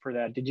for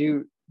that. Did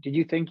you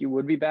think you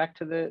would be back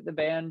to the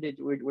band?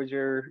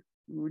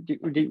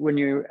 When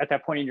you at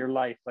that point in your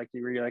life, like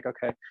you're like,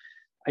 okay,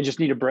 I just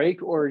need a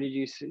break, or did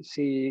you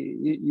see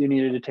you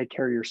needed to take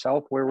care of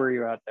yourself? Where were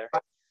you out there? I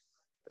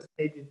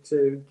needed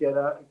to get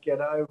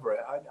over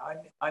it.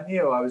 I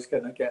knew I was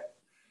going to get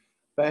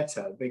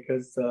better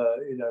because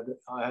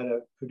I had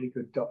a pretty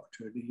good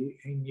doctor.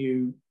 He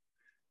knew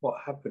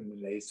what happened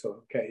in these sort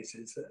of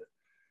cases.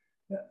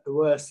 The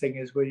worst thing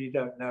is when you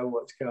don't know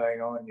what's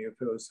going on, you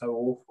feel so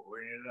awful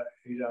and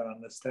you don't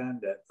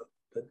understand it.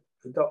 But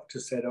the doctor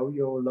said, "Oh,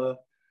 you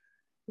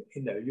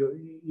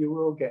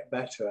will get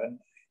better." And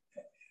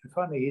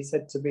funny, he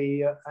said to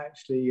me,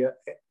 actually,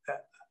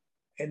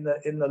 in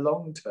the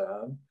long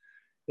term,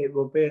 it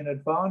will be an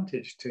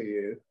advantage to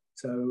you.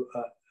 So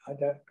I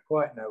don't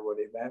quite know what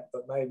he meant,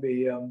 but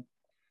maybe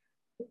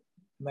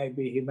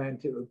he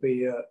meant it would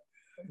be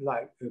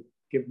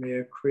give me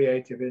a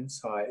creative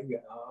insight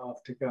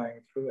after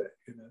going through it,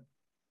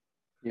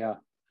 Yeah,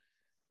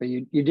 but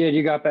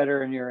you got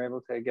better, and you were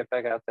able to get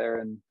back out there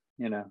and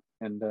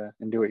and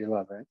do what you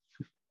love, right?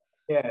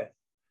 Yeah.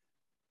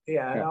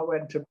 And I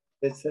went to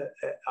this.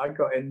 I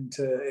got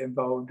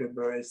involved in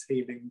various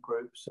healing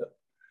groups.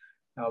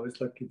 I was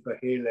looking for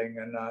healing,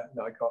 and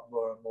I got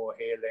more and more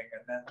healing,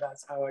 and then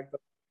that's how I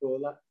got all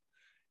that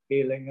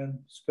healing and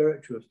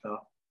spiritual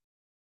stuff.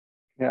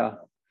 Yeah.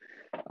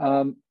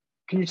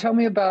 Can you tell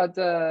me about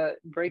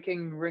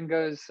breaking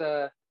Ringo's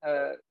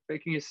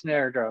breaking his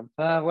snare drum?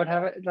 What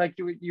happened? Like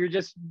you're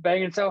just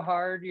banging so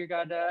hard, you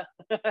got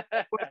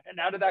and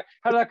how did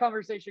that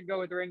conversation go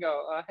with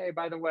Ringo? Hey,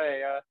 by the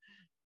way,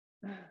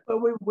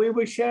 well, we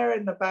were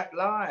sharing the back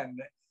line.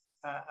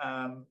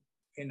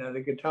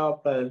 The guitar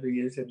players were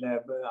using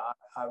there, but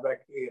I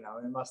reckon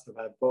they must have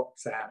had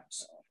box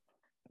amps.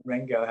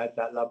 Ringo had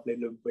that lovely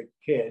little big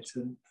kit,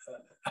 and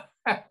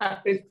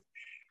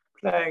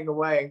playing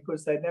away. And of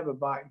course, they never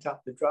mic'd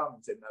up the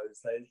drums in those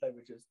days. They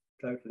were just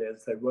totally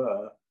as they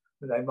were.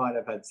 They might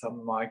have had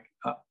some mic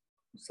up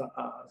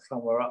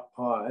somewhere up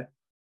high,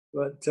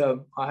 but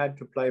I had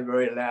to play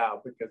very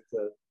loud because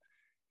the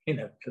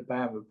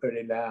band were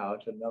pretty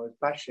loud, and I was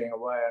bashing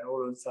away. And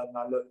all of a sudden,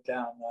 I looked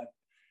down, and I'd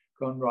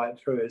gone right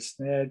through his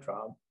snare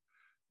drum.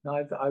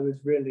 And I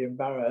was really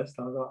embarrassed.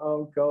 I thought,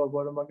 oh God,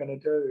 what am I going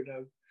to do?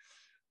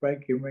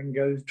 Breaking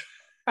Ringo's.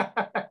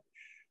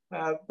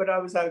 But I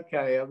was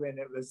okay. I mean,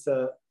 it was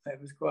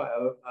quite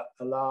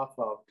a laugh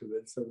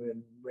afterwards. I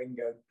mean,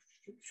 Ringo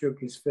shook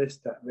his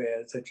fist at me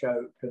as a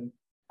joke, and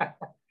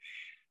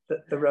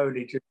the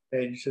roadie just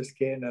changed his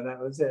skin, and that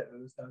was it.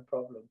 There was no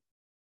problem.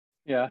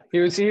 Yeah, he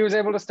was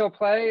able to still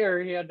play, or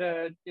he had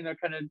to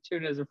kind of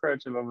tune his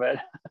approach a little bit.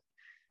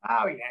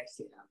 Oh yes,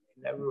 I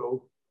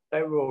mean,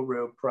 they were all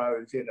real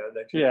pros,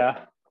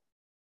 Yeah.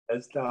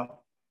 And stuff.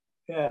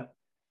 Yeah.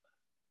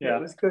 Yeah.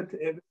 It was good.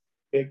 It was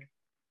big.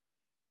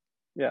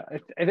 Yeah,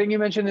 I think you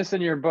mentioned this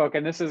in your book,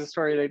 and this is a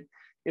story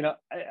that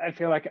I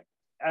feel like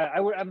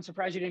I'm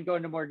surprised you didn't go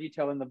into more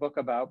detail in the book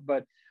about,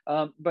 but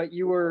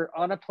you were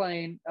on a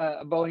plane,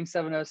 a Boeing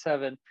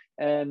 707,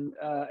 and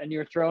you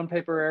were throwing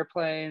paper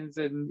airplanes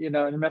and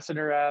and messing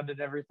around and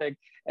everything,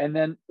 and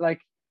then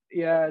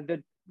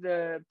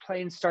the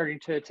plane starting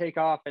to take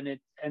off and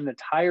the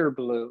tire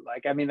blew.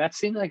 Like, I mean, that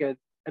seemed like they're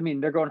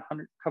going a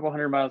couple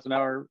hundred miles an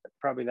hour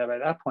probably by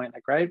that point,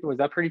 like, right? Was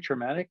that pretty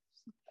traumatic?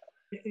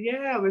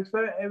 Yeah, it was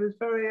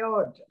very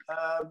odd.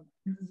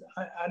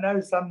 I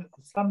know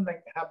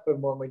something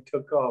happened when we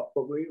took off,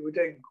 but we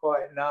didn't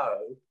quite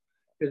know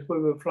because we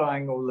were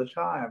flying all the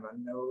time,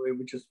 and we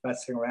were just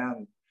messing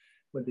around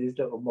with these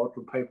little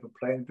model paper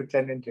planes,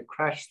 pretending to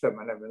crash them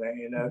and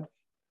everything,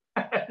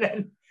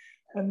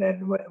 and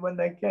then when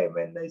they came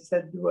in, they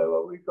said,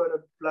 "Well, we've got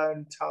a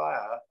blown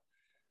tire,"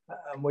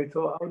 and we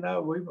thought, "Oh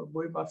no,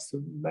 we must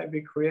have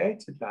maybe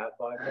created that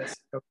by messing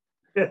up."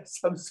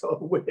 Some sort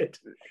of weird.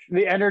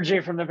 The energy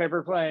from the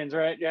paper planes,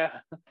 right?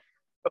 Yeah.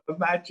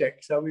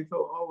 Magic. So we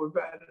thought, oh, we're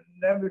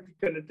never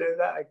going to do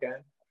that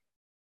again.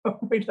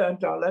 We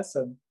learned our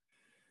lesson.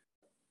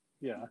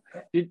 Yeah.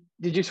 Did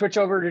you switch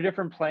over to a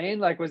different plane?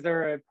 Like, was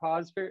there a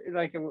pause period?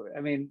 Like,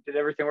 I mean, did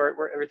everything work?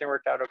 Everything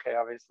worked out okay?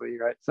 Obviously,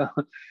 right? So.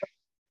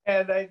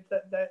 Yeah,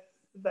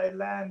 they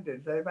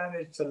landed. They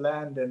managed to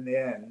land in the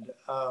end.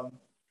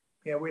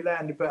 Yeah, we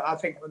landed, but I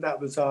think that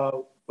was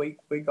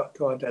we got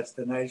to our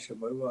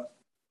destination.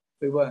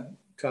 We weren't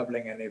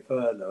traveling any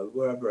further,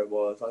 wherever it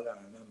was. I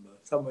don't remember.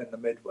 Somewhere in the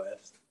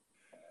Midwest.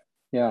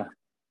 Yeah,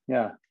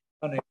 yeah,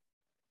 Funny.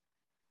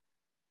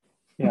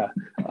 yeah.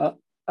 Uh,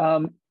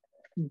 um,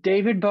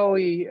 David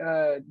Bowie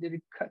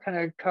did kind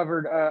of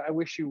covered "I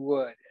Wish You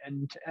Would,"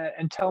 and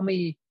tell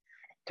me,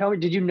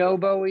 did you know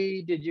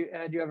Bowie?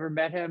 Had you ever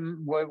met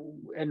him?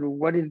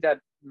 What did that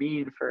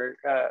mean for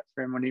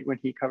him when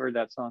he covered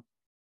that song?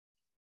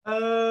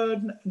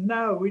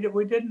 No,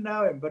 we didn't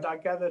know him, but I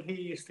gathered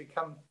he used to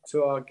come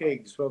to our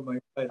gigs when we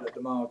played at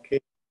the Marquee.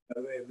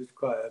 It was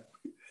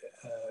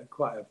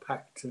quite a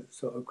packed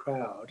sort of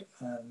crowd,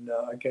 and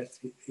I guess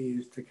he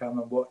used to come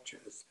and watch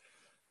us.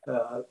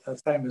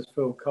 Same as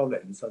Phil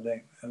Collins, I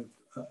think.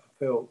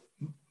 Phil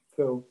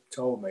Phil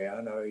told me.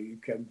 I know he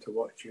came to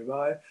watch you,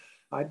 but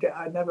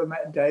I never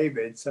met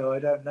David, so I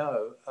don't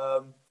know.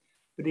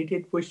 But he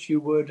did wish you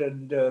would,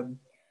 and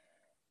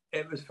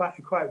it was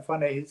quite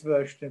funny his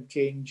version of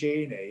Jean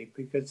Genie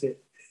because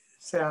it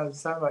sounds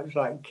so much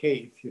like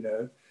Keith. You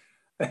know,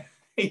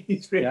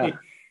 he's Yeah, really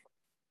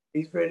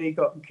he's really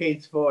got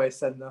Keith's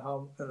voice and the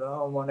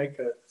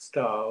harmonica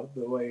style,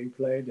 the way he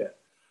played it.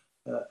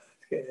 Uh,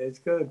 it's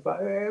good,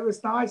 but it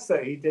was nice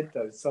that he did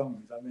those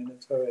songs. I mean,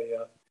 it's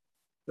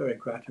very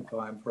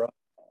gratifying for us.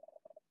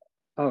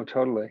 oh,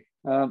 totally.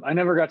 I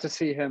never got to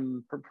see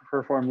him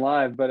perform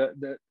live, but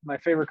my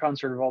favorite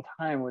concert of all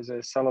time was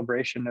a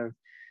celebration of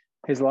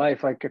his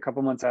life. Like a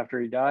couple months after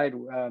he died,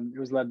 it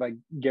was led by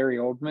Gary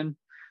Oldman,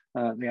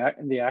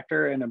 the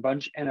actor, and a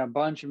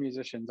bunch of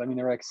musicians. I mean,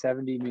 there were like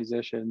 70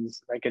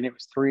 musicians, like, and it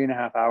was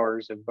 3.5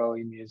 hours of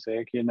Bowie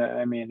music.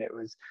 I mean, it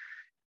was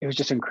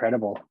just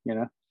incredible.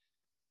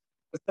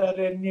 Was that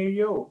in New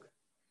York?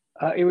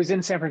 It was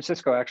in San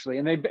Francisco actually,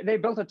 and they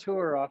built a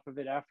tour off of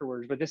it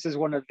afterwards. But this is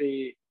one of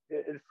the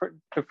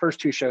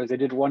first two shows. They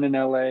did one in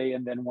LA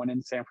and then one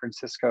in San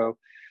Francisco,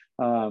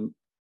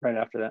 right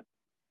after that.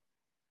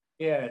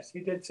 Yes, he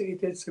did. He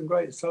did some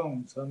great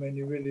songs. I mean,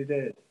 he really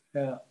did.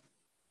 Yeah.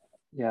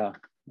 Yeah,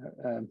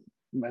 um,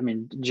 I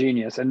mean,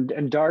 genius.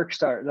 And Dark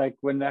Star, like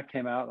when that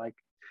came out, like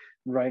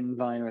right in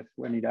line with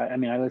when he died. I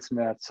mean, I listened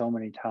to that so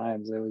many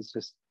times. It was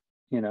just,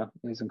 it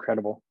was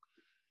incredible.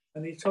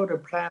 And he sort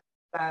of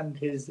planned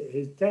his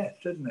death,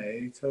 didn't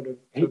he? He sort of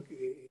He,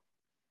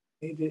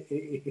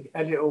 he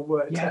had it all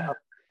worked yeah, out.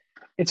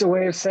 it's a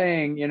way of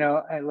saying,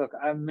 hey, look,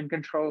 I'm in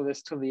control of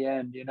this till the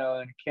end,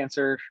 and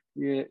cancer,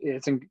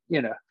 it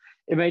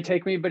may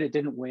take me, but it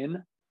didn't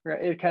win.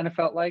 Right? It kind of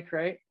felt like,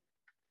 right?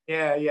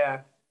 Yeah,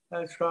 yeah,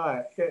 that's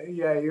right. Yeah,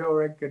 yeah,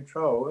 you're in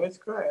control. It's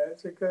great.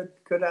 It's a good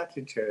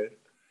attitude.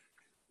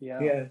 Yeah.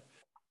 Yeah.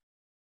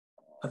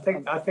 I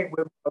think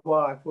with my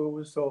wife, we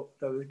always thought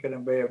there was going to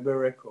be a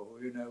miracle.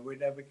 We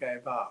never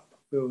gave up.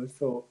 We always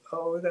thought,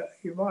 oh, that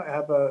you might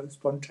have a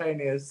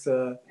spontaneous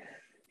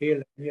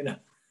healing. You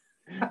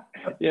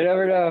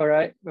never know,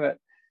 right? But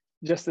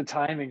just the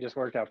timing just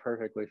worked out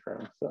perfectly for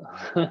him.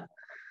 So,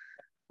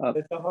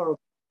 It's a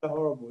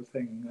horrible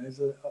thing. It's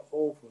an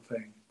awful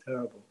thing.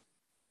 Terrible.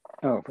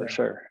 oh, for Yeah.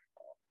 sure,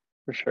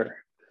 for sure.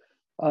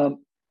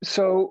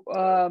 So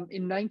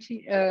in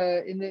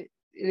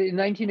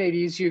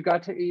 1980s, you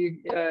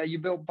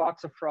built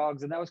Box of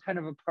Frogs, and that was kind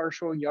of a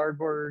partial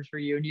Yardbirds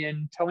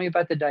reunion. Tell me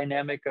about the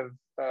dynamic of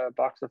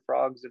Box of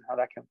Frogs and how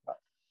that came about.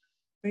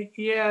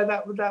 Yeah,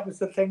 that was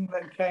the thing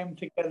that came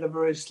together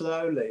very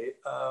slowly.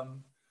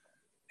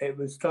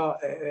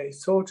 It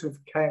sort of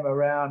came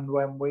around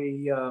when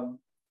we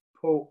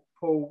Paul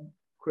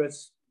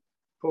Chris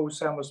Paul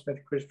Samuel Smith,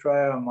 Chris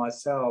Dreyer, and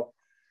myself.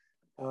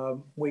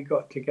 We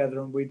got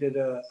together and we did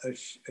a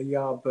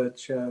Yardbird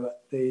show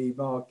at the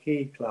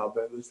Marquee Club.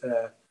 It was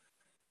their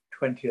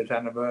 20th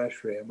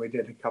anniversary, and we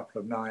did a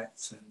couple of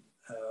nights, and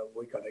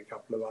we got a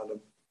couple of other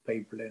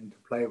people in to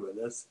play with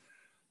us.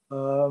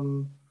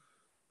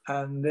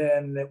 And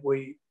then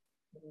we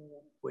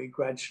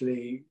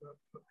gradually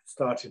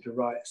started to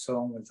write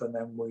songs, and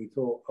then we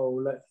thought,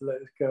 oh,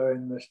 let's go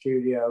in the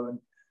studio. And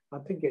I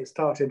think it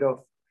started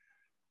off.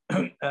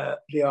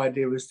 The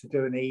idea was to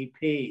do an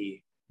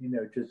EP,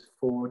 just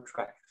 4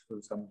 tracks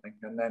or something,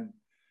 and then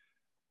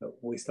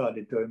we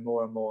started doing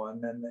more and more,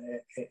 and then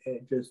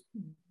it just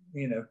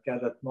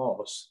gathered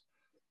moss.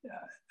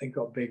 It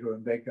got bigger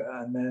and bigger,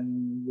 and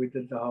then we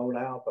did the whole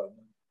album.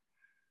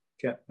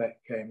 Jeff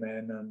Beck came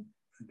in and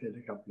did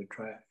a couple of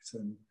tracks,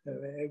 and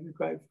it was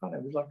great fun.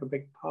 It was like a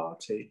big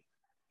party.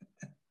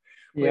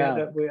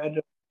 Yeah. We had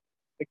a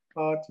big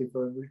party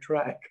for every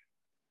track.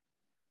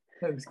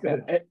 It was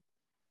good.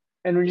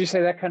 And would you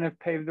say that kind of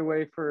paved the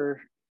way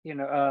for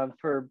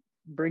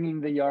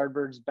bringing the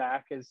Yardbirds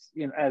back as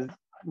the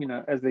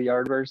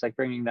Yardbirds, like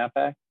bringing that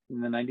back in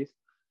the 90s?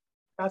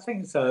 I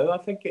think so. I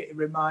think it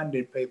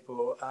reminded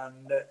people,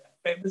 and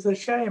it was a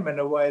shame in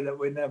a way that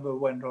we never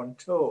went on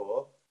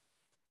tour.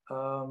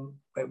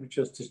 It was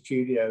just a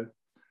studio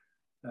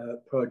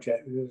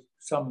project because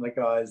some of the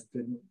guys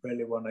didn't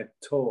really want to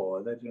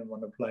tour. They didn't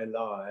want to play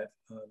live.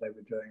 They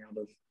were doing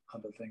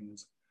other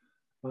things.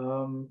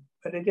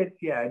 But it did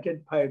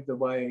pave the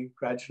way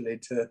gradually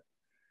to,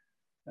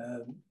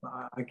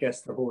 I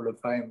guess, the Hall of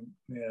Fame,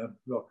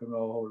 Rock and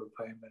Roll Hall of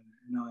Fame in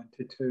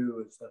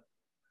 '92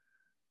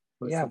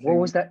 Yeah, what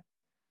was that?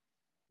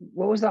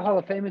 What was the Hall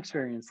of Fame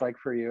experience like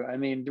for you? I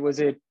mean, was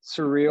it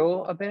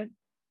surreal a bit?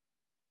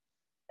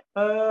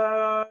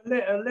 A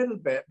little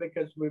bit,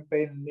 because we've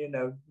been, we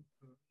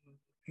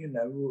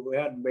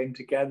hadn't been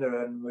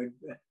together, and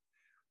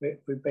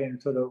we've been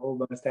sort of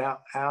almost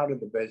out of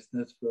the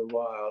business for a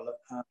while.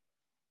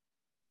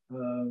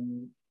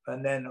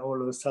 And then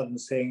all of a sudden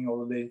seeing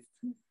all these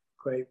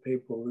great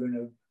people,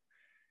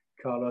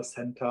 Carlos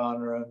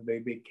Santana and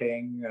B.B.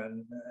 King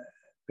and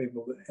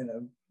people,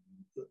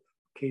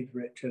 Keith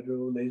Richards,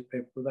 all these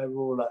people, they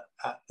were all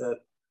at the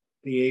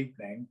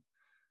evening,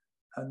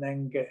 and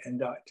then get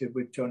inducted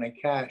with Johnny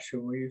Cash,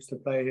 and we used to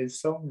play his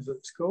songs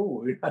at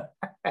school.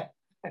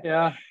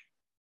 Yeah.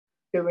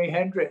 Jimi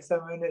Hendrix, I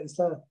mean, it's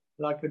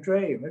like a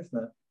dream,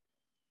 isn't it?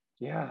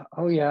 Yeah.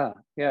 Oh yeah.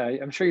 Yeah.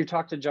 I'm sure you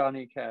talked to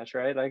Johnny Cash,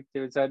 right? Like,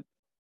 was that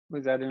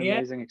an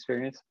amazing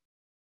experience?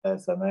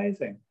 That's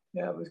amazing.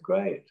 Yeah, it was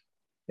great.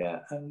 Yeah,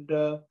 and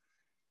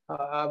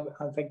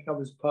I think I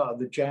was part of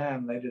the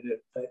jam. They did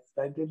it.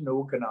 They didn't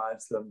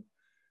organise them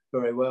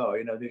very well.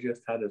 They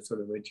just had a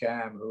sort of a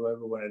jam.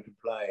 Whoever wanted to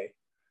play,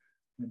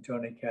 and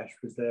Johnny Cash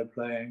was there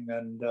playing,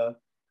 and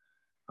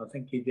I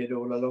think he did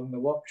All Along the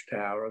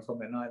Watchtower or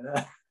something like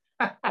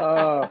that.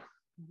 Oh,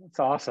 that's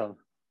awesome.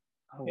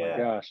 Oh yeah.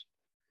 My gosh.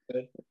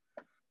 Good.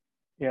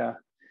 Yeah.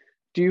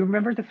 Do you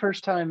remember the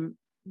first time?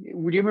 Do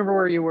you remember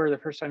where you were the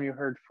first time you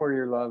heard "For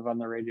Your Love" on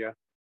the radio?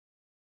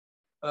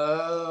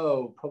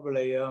 Oh,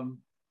 probably.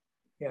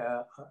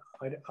 Yeah,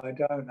 I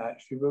don't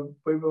actually.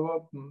 We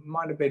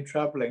might have been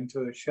travelling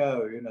to a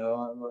show.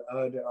 I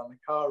heard it on the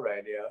car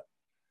radio.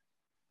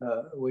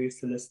 We used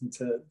to listen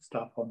to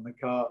stuff on the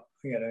car,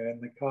 in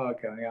the car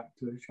going up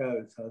to a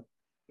show. So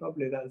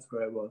probably that's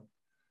where it was.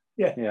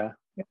 Yeah. Yeah.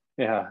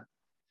 Yeah.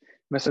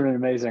 Must have been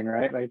amazing,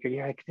 right? Like,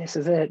 you're like, this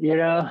is it,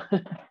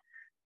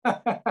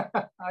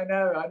 I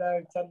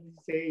know. Suddenly you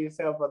see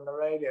yourself on the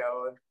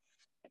radio,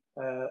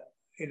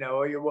 and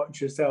or you watch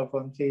yourself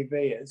on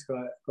TV. It's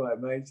quite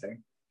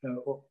amazing.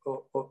 Or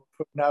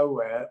from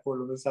nowhere,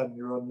 all of a sudden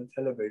you're on the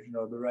television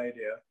or the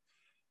radio.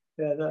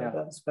 Yeah,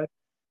 that's special.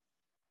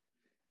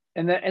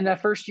 And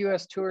that first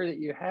U.S. tour that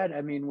you had,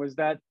 I mean, was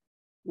that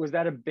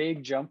a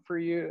big jump for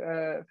you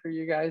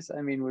guys?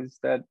 I mean, was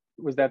that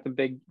the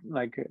big,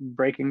 like,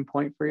 breaking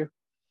point for you?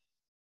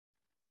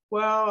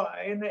 Well,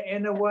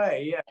 in a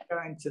way, yeah.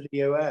 Going to the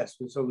US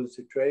was always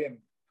a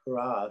dream for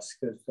us,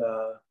 because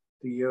the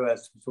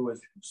US was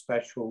always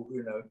special.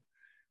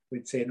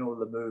 We'd seen all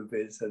the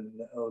movies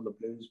and all the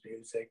blues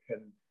music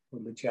and all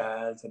the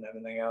jazz and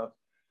everything else,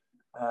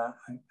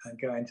 and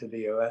going to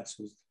the US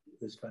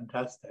was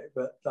fantastic.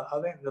 But I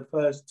think the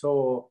first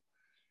tour,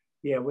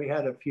 yeah, we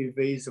had a few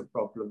visa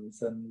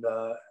problems, and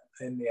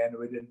in the end,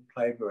 we didn't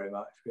play very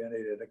much. We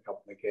only did a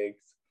couple of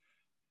gigs,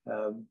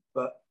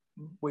 but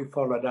we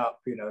followed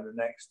up. The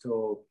next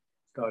tour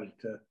started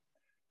to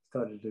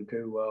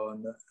do well,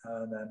 and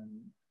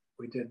then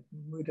we did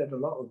a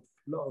lot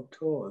of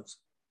tours.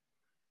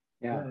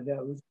 Yeah,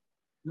 that was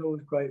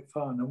always great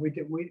fun, and we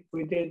did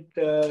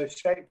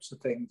Shapes of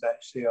Things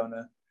actually on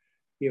a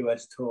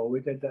US tour.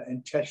 We did that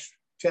in Chess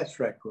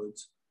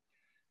Records,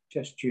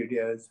 Chess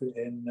Studios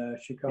in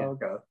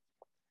Chicago,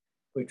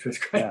 which was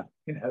great.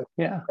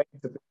 Yeah.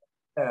 Great to be,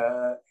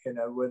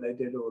 where they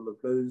did all the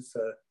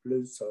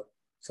blues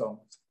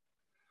songs.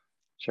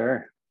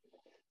 Sure.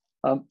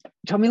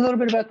 Tell me a little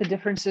bit about the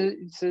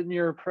differences in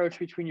your approach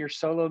between your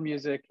solo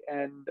music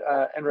and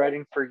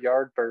writing for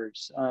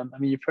Yardbirds. I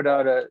mean, you put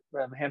out a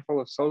handful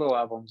of solo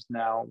albums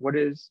now.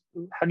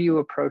 How do you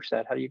approach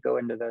that? How do you go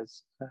into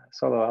those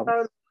solo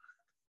albums?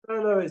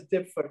 Solo is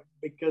different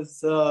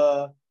because I'm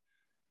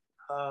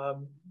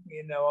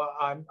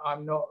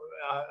not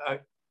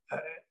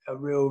a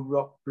real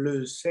rock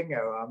blues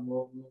singer. I'm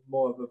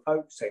more of a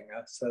folk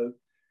singer, so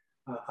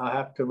I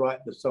have to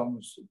write the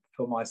songs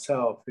for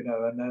myself, and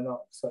they're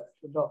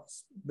not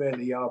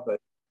really Yardbirds.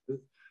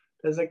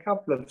 There's a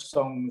couple of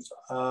songs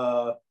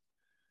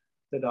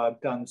that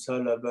I've done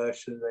solo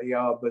versions that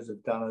Yardbirds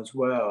have done as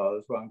well.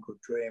 There's one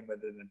called "Dream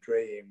Within a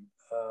Dream,"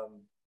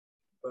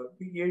 but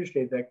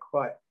usually they're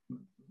quite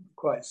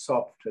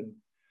soft and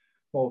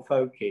more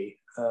folky,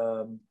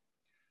 and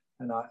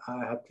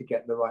I have to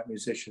get the right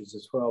musicians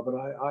as well. But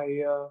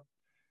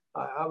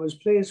I was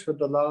pleased with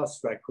the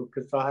last record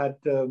because I had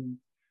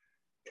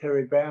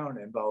Terry Brown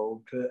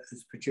involved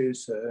as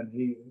producer, and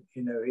he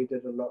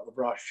did a lot of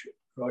Rush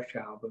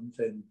albums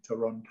in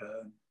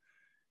Toronto. And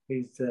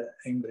he's an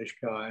English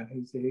guy,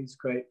 and he's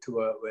great to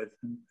work with,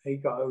 and he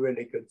got a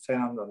really good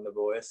sound on the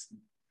voice. And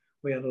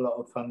we had a lot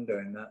of fun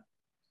doing that.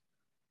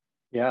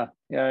 Yeah.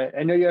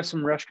 I know you have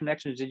some Rush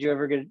connections. Did you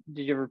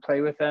ever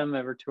play with them?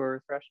 Ever tour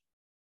with Rush?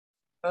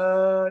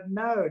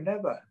 No,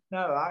 never.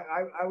 No,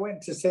 I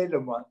went to see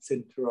them once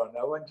in Toronto.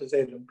 I went to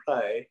see them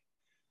play.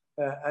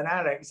 And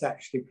Alex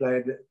actually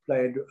played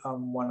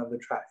one of the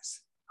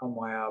tracks on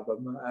my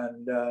album,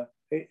 and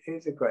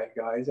he's a great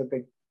guy. He's a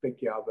big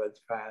Yardbirds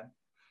fan.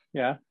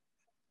 Yeah.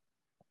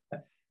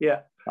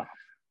 Yeah.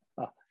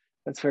 Oh,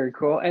 that's very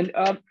cool.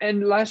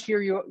 And last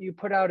year you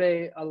put out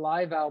a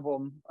live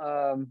album,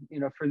 you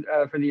know, for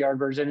the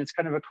Yardbirds, and it's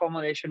kind of a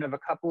culmination of a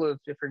couple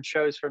of different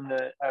shows from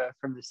the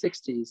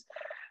 '60s.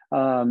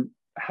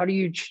 How do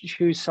you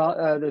choose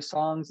the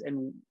songs,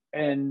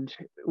 and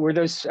were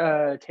those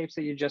tapes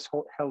that you just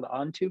held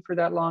on to for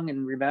that long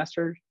and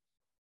remastered?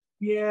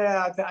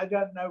 Yeah, I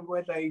don't know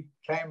where they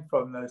came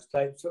from, those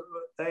tapes.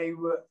 They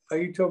were. Are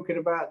you talking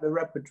about the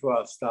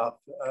repertoire stuff?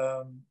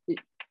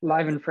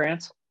 Live in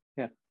France.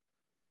 Yeah.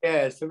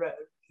 Yeah. So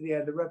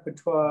the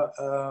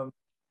repertoire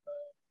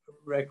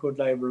record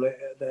label.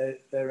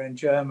 They're in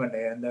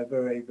Germany, and they're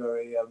very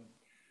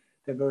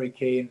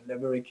keen. They're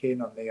very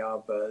keen on the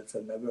Yardbirds,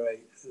 and they're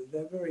very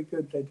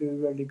good. They do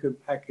really good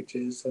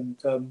packages,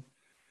 and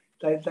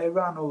they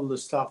run all the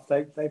stuff.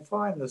 They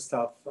find the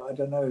stuff, I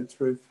don't know,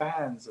 through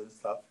fans and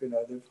stuff. You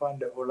know, they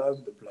find it all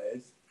over the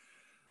place,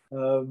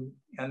 and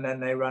then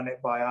they run it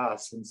by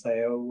us and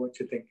say, "Oh, what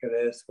do you think of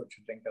this? What do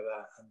you think of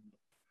that?"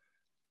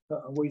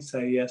 And we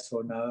say yes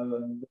or no,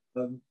 and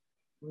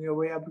you know,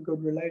 we have a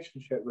good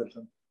relationship with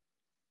them.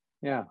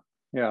 Yeah,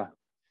 yeah.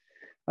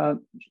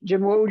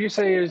 Jim, what would you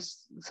say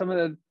is some of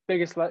the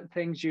biggest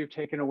things you've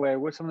taken away?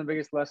 What's some of the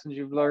biggest lessons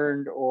you've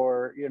learned,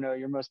 or, you know,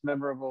 your most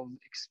memorable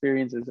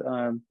experiences,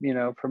 you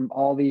know, from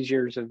all these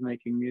years of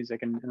making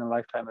music and a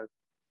lifetime of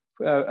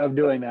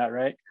doing that,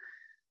 right?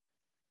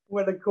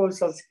 Well, of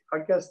course, I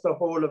guess the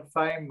Hall of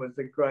Fame was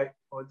a great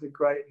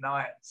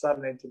night,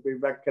 suddenly to be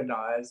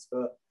recognised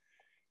for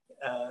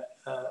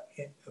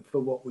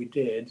what we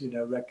did, you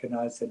know,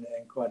 recognised in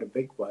quite a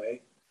big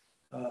way.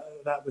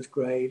 That was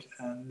great,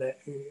 and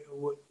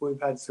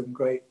we've had some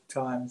great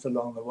times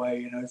along the way.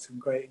 You know, some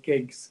great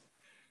gigs.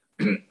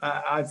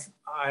 I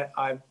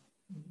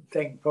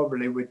think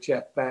probably with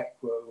Jeff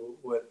Beck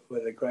were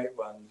the great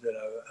ones. You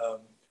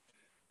know,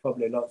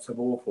 probably lots of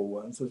awful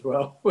ones as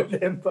well with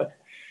him, but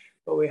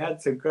we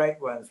had some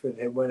great ones with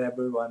him when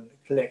everyone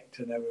clicked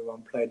and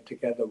everyone played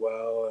together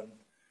well, and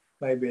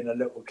maybe in a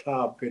little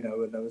club, you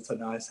know, and there was a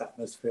nice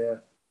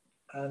atmosphere.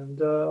 And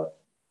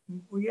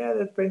yeah,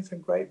 there's been some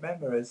great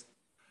memories.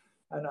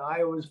 And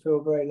I always feel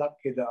very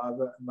lucky that I've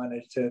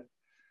managed to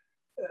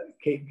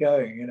keep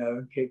going, you know,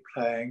 and keep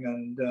playing.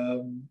 And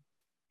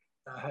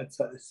I had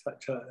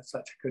such a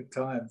good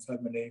time, so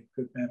many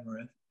good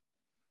memories.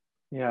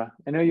 Yeah,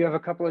 I know you have a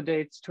couple of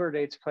tour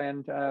dates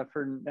planned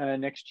for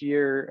next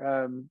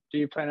year. Do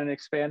you plan on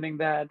expanding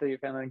that? Do you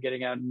plan on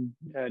getting out and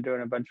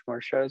doing a bunch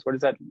more shows? What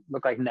does that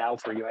look like now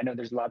for you? I know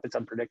there's a lot that's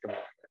unpredictable.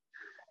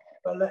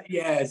 Well,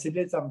 yes, it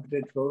is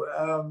unpredictable.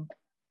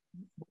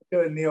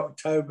 Doing the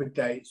October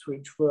dates,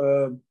 which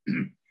were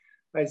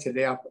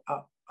basically up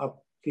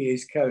the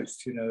East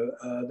Coast, you know,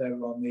 they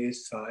were on the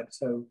east side,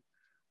 so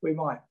we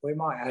might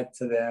add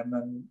to them,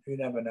 and you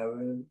never know,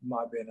 it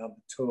might be another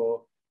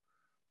tour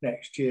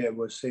next year.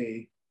 We'll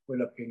see. We're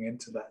looking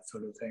into that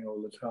sort of thing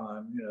all the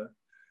time, you know,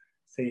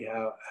 see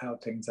how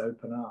things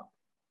open up.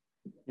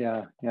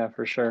 Yeah,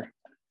 for sure.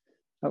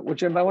 Well,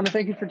 Jim, I want to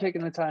thank you for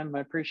taking the time.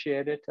 I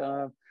appreciate it.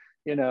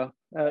 You know,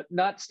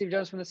 not Steve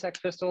Jones from the Sex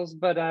Pistols,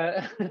 but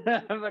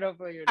but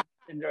hopefully you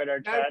enjoyed our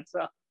chat.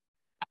 So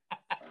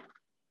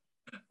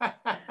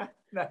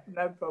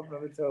no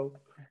problem at all.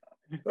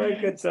 Very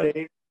good,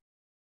 Steve.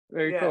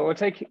 Very cool. Well,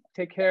 take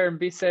care and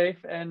be safe,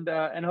 and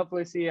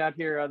hopefully see you out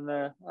here on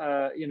the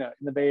you know,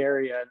 in the Bay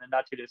Area in the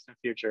not too distant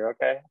future.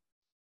 Okay.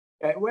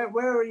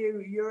 Where are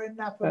you? You're in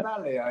Napa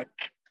Valley, are you?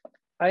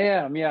 I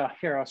am. Yeah.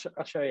 Here,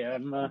 I'll show you.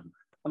 I'm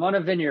on a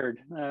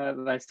vineyard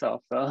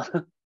myself. So.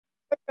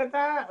 Look at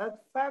that.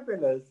 That's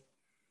fabulous.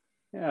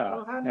 Yeah.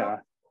 Oh, yeah.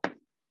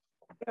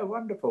 Yeah,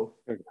 wonderful.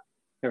 There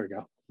we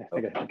go. I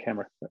got the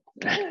camera.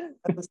 The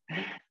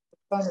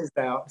sun is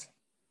out.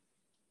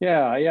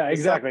 Yeah,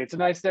 exactly. It's a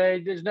nice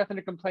day. There's nothing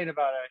to complain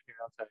about out here,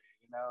 I'll tell you,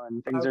 you know,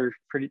 and things are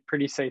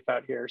pretty safe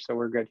out here, so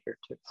we're good here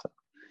too. So.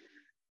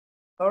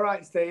 All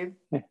right, Steve.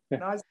 Yeah.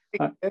 Nice to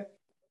meet you.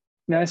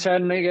 Nice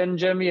chatting again,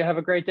 Jim. You have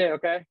a great day,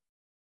 okay?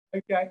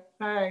 Okay,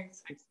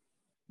 thanks.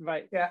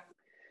 Bye. Yeah,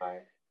 bye.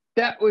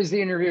 That was the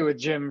interview with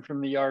Jim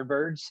from the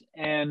Yardbirds.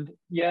 And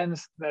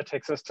Jens, that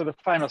takes us to the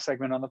final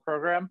segment on the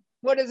program.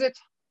 What is it?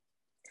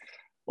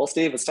 Well,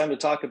 Steve, it's time to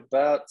talk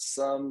about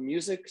some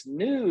music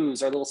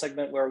news, our little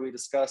segment where we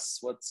discuss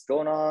what's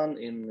going on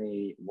in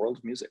the world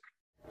of music.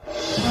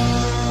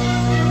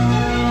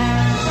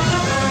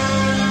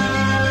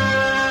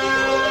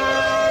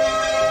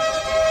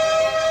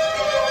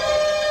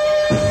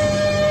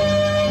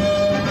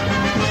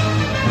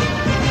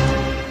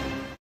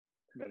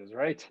 That is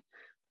right.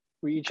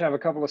 We each have a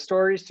couple of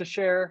stories to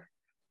share.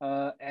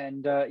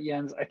 And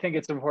Jens, I think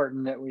it's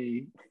important that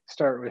we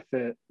start with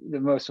the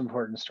most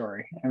important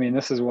story. I mean,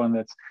 this is one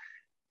that's,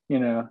 you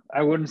know,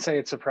 I wouldn't say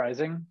it's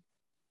surprising,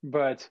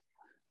 but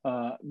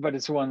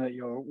it's one that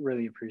you'll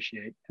really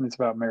appreciate, and it's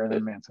about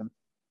Marilyn Manson.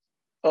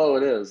 Oh,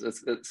 it is.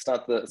 It's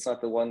not the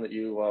one that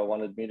you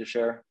wanted me to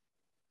share.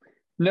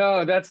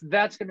 No, that's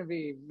going to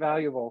be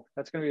valuable.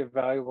 That's going to be a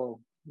valuable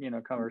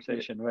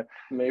conversation. But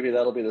maybe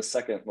that'll be the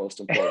second most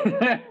important.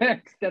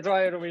 That's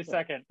why it'll be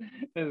second.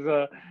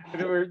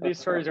 These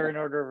stories are in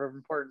order of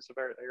importance,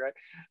 apparently, right?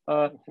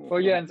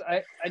 Well, Jens,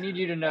 I need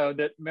you to know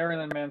that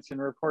Marilyn Manson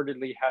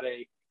reportedly had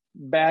a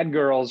bad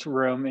girls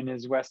room in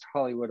his West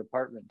Hollywood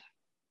apartment.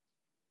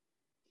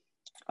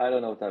 I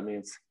don't know what that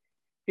means.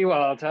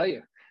 Well, I'll tell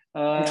you.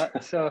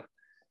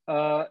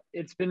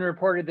 It's been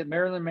reported that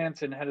Marilyn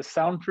Manson had a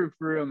soundproof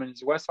room in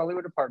his West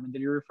Hollywood apartment that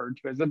he referred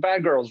to as the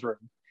bad girls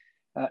room.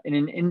 In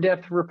an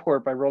in-depth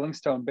report by Rolling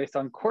Stone based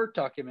on court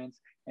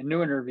documents and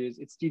new interviews,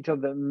 it's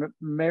detailed that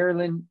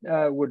Marilyn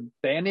would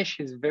banish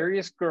his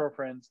various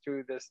girlfriends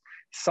to this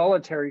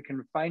solitary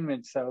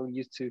confinement cell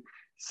used to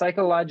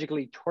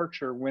psychologically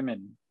torture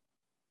women.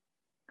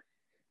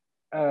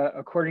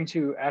 According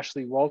to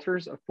Ashley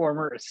Walters, a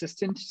former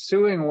assistant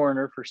suing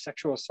Warner for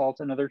sexual assault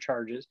and other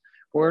charges,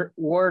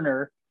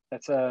 Warner,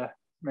 that's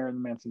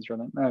Marilyn Manson's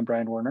real name,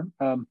 Brian Warner,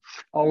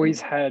 always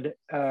had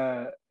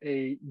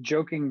a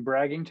joking,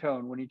 bragging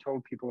tone when he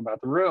told people about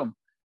the room.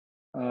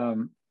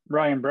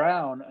 Ryan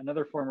Brown,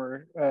 another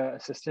former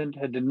assistant,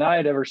 had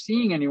denied ever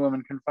seeing any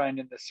woman confined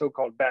in the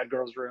so-called bad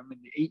girls room in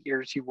the 8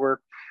 years he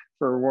worked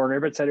for Warner,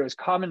 but said it was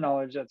common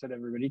knowledge. That's what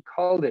everybody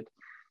called it.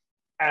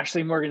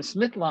 Ashley Morgan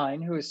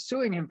Smithline, who is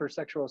suing him for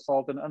sexual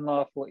assault and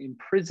unlawful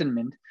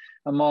imprisonment,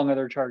 among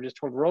other charges,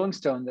 told Rolling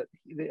Stone that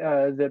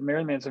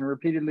Marilyn Manson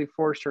repeatedly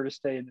forced her to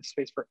stay in the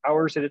space for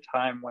hours at a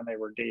time when they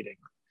were dating.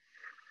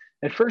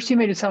 At first, he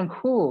made it sound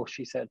cool,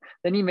 she said.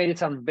 Then he made it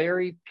sound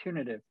very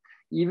punitive.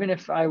 Even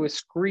if I was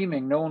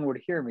screaming, no one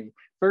would hear me.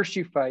 First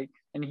you fight,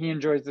 and he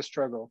enjoys the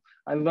struggle.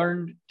 I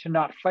learned to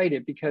not fight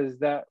it because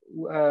that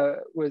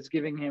was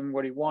giving him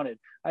what he wanted.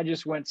 I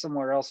just went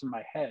somewhere else in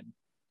my head.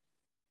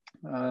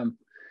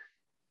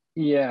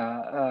 Yeah,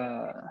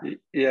 I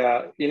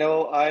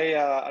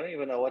don't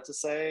even know what to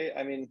say.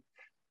 I mean,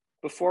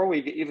 before we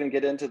even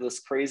get into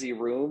this crazy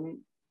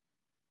room,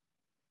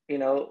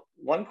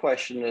 one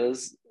question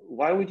is,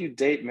 why would you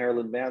date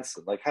Marilyn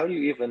Manson? Like, how do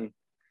you even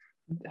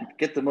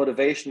get the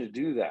motivation to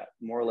do that,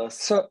 more or less?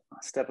 So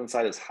step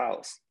inside his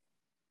house.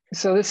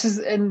 So this is,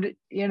 and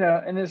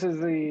this is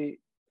the,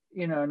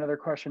 another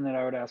question that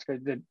I would ask,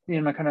 that,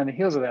 kind of on the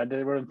heels of that,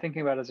 what I'm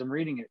thinking about as I'm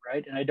reading it,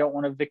 right? And I don't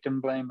want to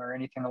victim blame or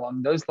anything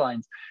along those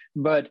lines,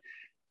 but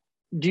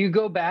do you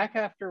go back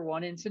after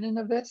one incident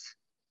of this?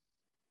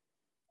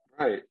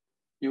 Right.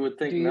 You would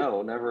think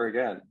no, never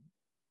again.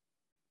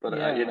 But,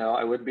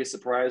 I wouldn't be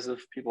surprised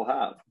if people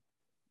have.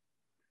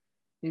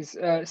 He's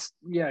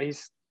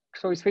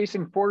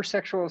facing 4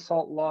 sexual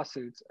assault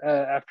lawsuits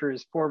after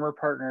his former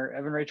partner,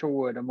 Evan Rachel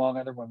Wood, among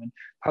other women,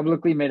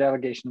 publicly made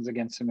allegations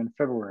against him in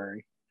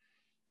February.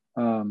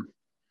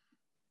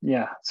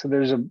 So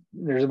there's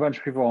a bunch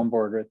of people on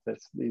board with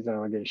these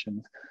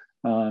allegations.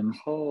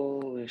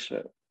 Holy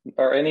shit.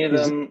 Are any of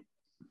them,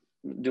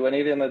 do any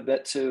of them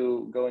admit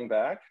to going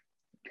back?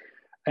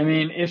 I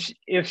mean,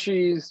 if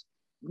she's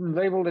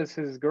labeled as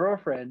his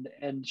girlfriend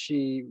and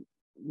she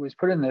was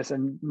put in this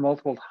and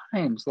multiple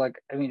times,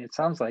 it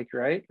sounds like,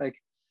 right? Like,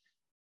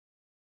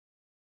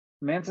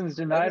 Manson's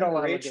denied all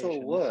allegations.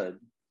 Rachel Wood,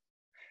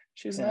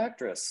 she's an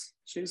actress.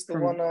 She's the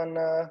one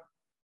on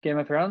Game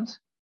of Thrones.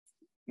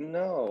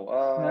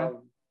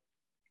 No.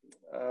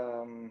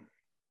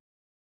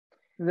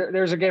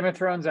 There's a Game of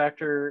Thrones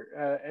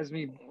actor,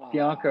 Esme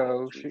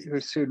Bianco, who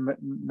sued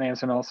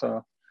Manson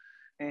also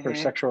for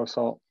sexual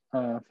assault,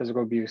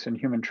 physical abuse, and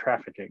human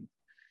trafficking.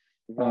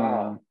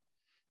 Wow.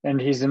 And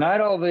he's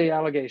denied all the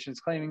allegations,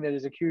 claiming that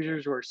his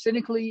accusers were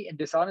cynically and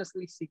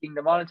dishonestly seeking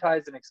to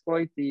monetize and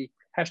exploit the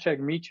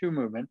 #MeToo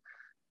movement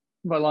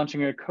by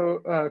launching a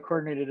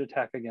coordinated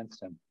attack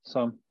against him.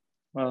 So,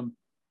 I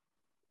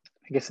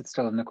guess it's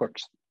still in the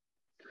courts.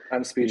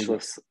 I'm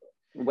speechless.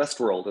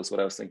 Westworld is what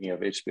I was thinking of.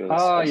 HBO's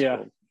Westworld.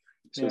 Yeah.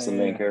 She was the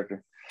main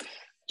character.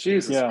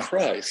 Jesus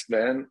Christ,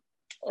 man.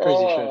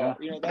 Crazy shit, huh?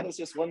 That is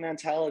just one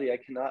mentality I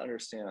cannot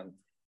understand.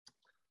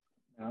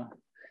 No.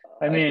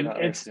 I mean,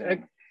 it's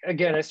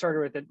again, I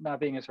started with it not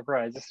being a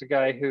surprise. This is a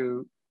guy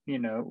who,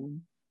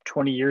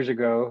 20 years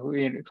ago,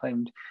 who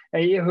claimed,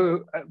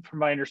 who, from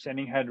my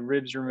understanding, had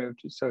ribs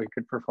removed so he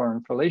could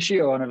perform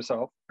fellatio on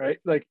himself, right?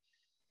 Like,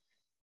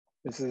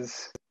 this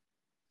is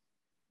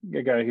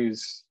a guy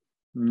who's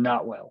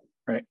not well,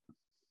 right?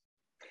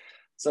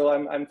 So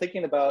I'm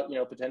thinking about,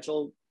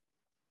 potential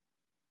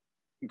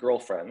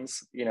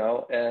girlfriends,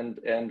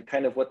 and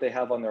kind of what they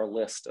have on their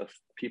list of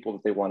people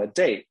that they want to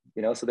date,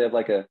 so they have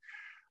like a,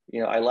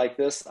 I like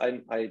this,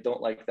 I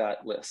don't like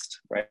that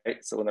list, right?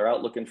 So when they're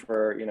out looking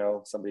for,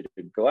 somebody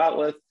to go out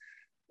with,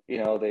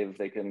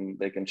 they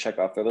can check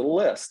off their little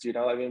list,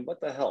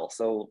 what the hell?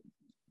 So,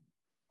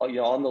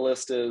 on the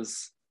list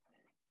is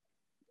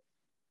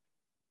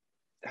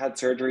had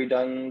surgery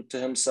done to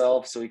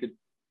himself so he could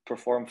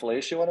perform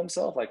fellatio on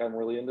himself. Like, I'm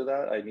really into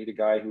that. I need a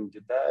guy who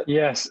did that.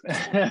 Yes.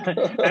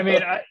 I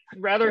mean, I'd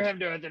rather him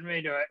do it than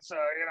me do it. So,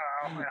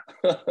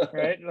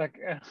 right? Like,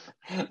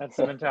 that's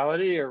the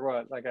mentality or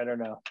what? Like, I don't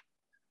know,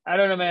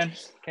 man.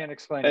 Can't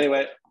explain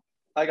anyway,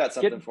 I got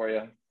something for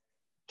you.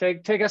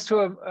 Take us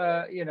to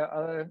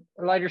a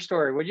lighter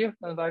story, would you?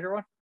 A lighter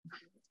one?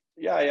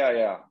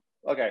 Yeah.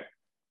 Okay.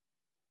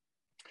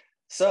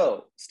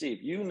 So,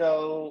 Steve, you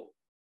know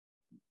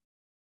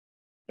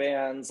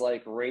bands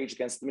like Rage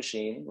Against the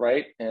Machine,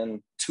 right?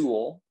 And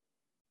Tool.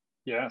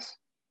 Yes.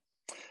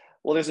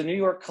 Well, there's a New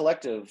York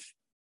collective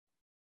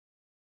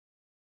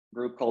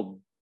group called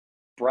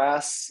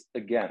Brass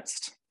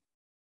Against.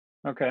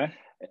 Okay.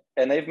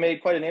 And they've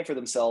made quite a name for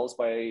themselves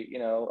by,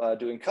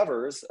 doing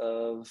covers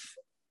of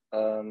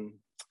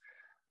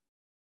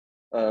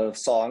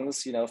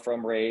songs,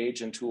 from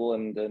Rage and Tool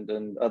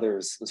and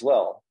others as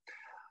well.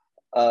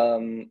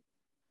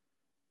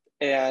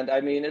 And I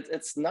mean,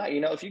 it's not,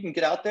 if you can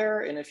get out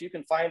there and if you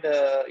can find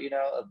a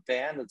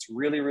band that's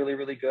really, really,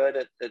 really good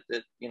at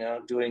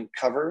doing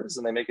covers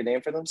and they make a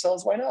name for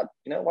themselves, why not?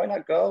 Why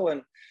not go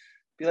and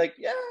be like,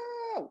 yeah,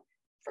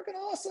 freaking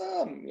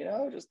awesome,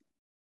 just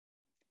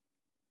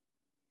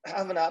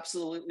have an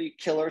absolutely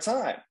killer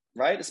time,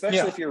 right?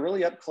 Especially if you're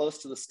really up close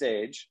to the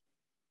stage.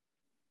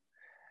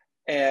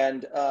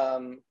 And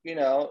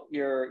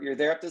you're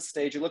there at the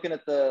stage. You're looking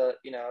at the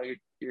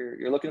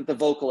you're looking at the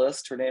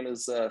vocalist. Her name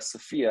is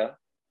Sophia.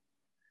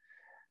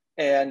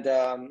 And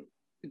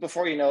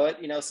before you know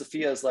it,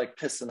 Sophia is like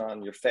pissing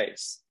on your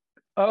face.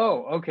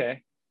 Oh,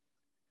 okay.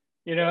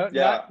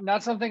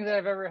 Not something that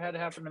I've ever had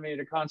happen to me at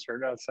a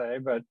concert, I'd say,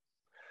 but.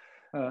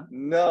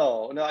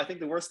 No, I think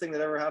the worst thing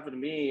that ever happened to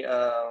me,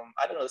 I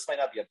don't know, this might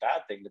not be a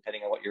bad thing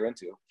depending on what you're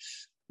into,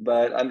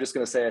 but I'm just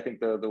going to say, I think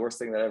the worst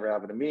thing that ever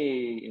happened to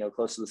me,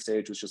 close to the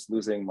stage was just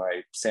losing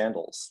my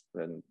sandals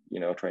and,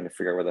 trying to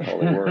figure out where the hell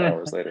they were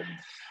hours later.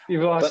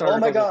 You've lost but, oh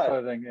my God,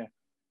 clothing, yeah.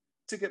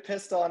 To get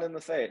pissed on in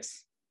the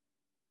face.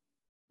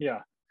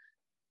 Yeah.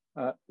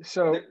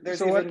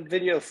 There's even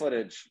video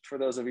footage for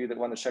those of you that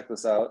want to check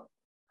this out.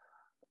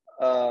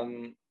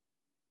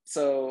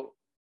 So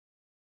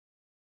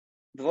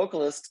the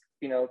vocalist,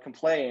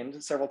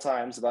 complained several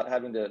times about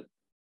having to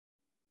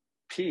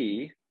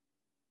pee.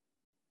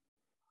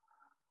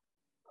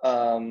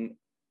 And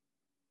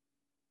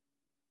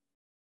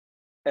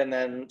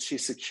then she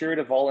secured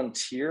a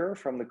volunteer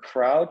from the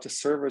crowd to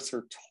serve as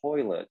her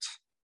toilet.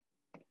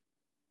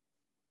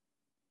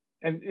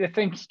 And I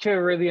think to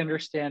really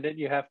understand it,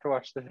 you have to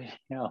watch the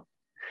video.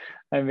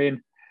 I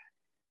mean,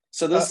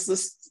 so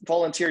this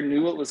volunteer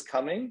knew it was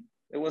coming.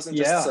 It wasn't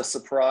just a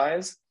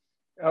surprise.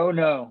 Oh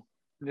no,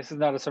 this is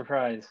not a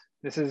surprise.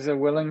 This is a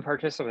willing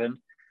participant.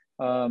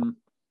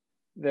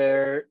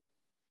 There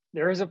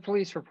is a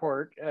police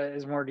report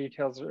as more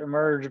details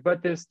emerge,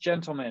 but this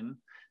gentleman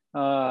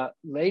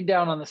laid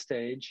down on the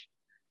stage.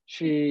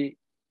 She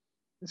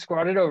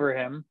squatted over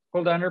him,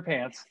 pulled down her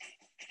pants,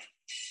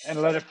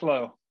 and let it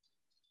flow.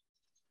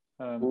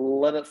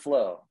 Let it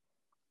flow.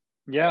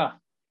 Yeah.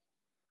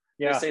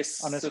 They say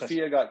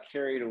Sophia got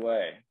carried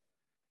away.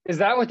 Is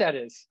that what that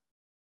is?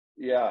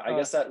 Yeah, I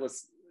guess that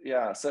was,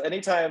 yeah. So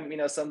anytime,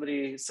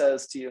 somebody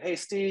says to you, hey,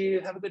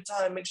 Steve, have a good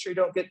time, make sure you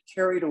don't get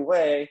carried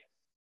away,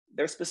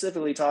 they're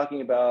specifically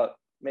talking about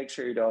make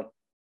sure you don't,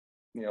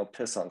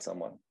 piss on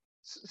someone.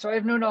 So I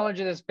have no knowledge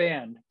of this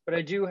band, but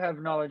I do have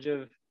knowledge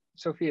of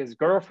Sophia's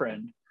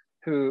girlfriend,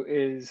 who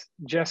is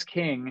Jess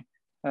King,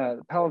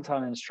 the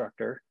Peloton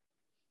instructor.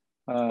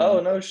 Oh,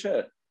 no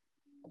shit.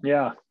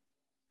 Yeah.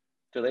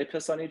 Do they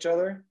piss on each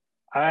other?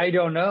 I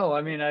don't know.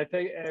 I mean, I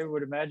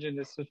would imagine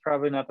this is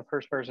probably not the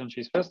first person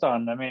she's pissed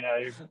on. I mean,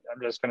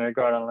 I'm just going to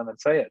go out on a limb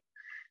and say it.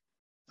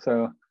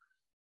 So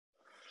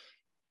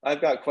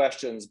I've got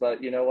questions,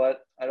 but you know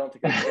what? I don't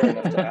think I care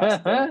enough to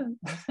ask them.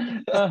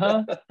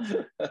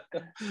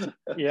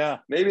 Yeah.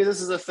 Maybe this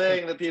is a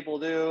thing that people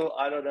do.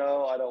 I don't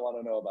know. I don't want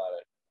to know about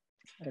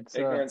it.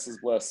 Ignorance is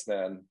bliss,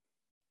 man.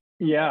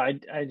 Yeah,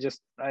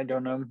 I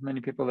don't know many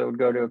people that would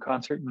go to a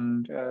concert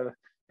and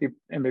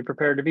be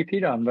prepared to be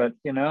peed on, but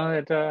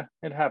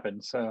it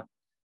happens. So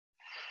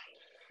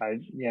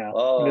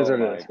Oh it is what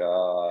my it is.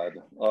 God.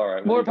 All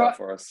right, what do you got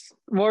for us?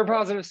 More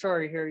positive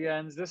story here,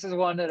 Jens. This is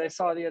one that I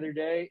saw the other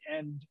day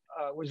and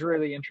was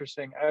really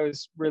interesting. I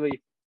was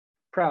really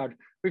proud.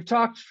 We've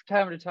talked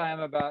time to time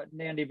about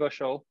Nandy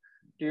Bushell.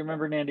 Do you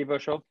remember Nandy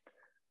Bushell?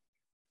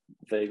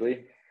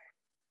 Vaguely.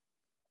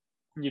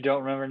 You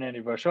don't remember Nandy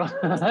Bushell?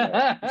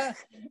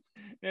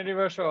 Nandy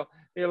Bushell,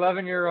 the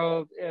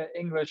 11-year-old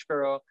English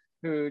girl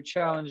who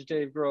challenged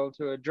Dave Grohl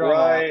to a draw.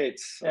 Right,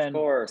 of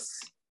course.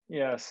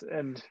 Yes,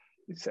 and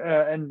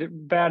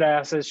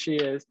badass as she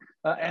is,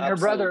 and her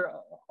brother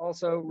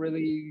also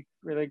really,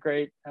 really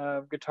great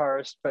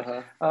guitarist.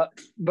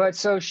 But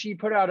so she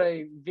put out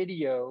a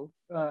video,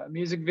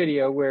 music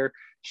video where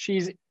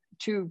she's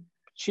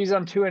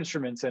on two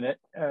instruments in it.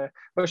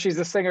 Well, she's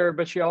a singer,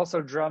 but she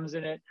also drums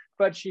in it.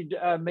 But she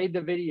made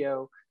the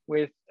video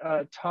with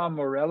Tom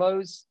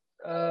Morello's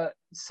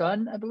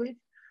son, I believe,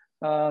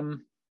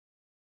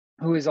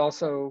 who is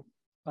also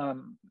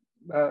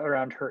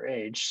around her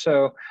age.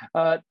 So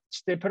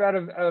they put out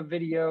a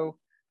video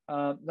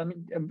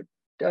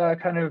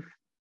kind of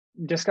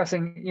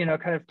discussing,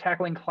 kind of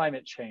tackling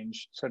climate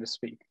change, so to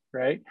speak,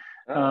 right?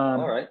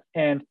 All right.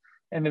 And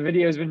the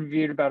video has been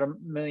viewed about 1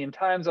 million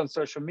times on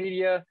social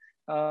media.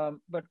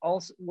 But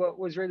also what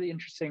was really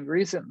interesting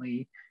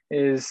recently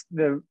is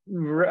the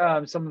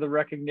some of the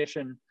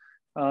recognition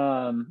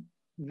from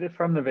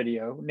the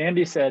video.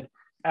 Nandy said,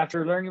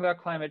 after learning about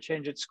climate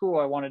change at school,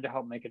 I wanted to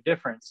help make a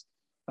difference.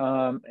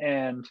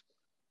 And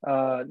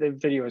the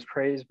video was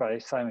praised by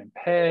Simon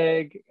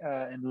Pegg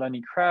and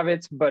Lenny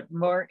Kravitz, but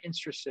more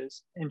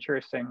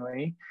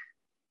interestingly,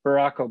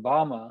 Barack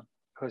Obama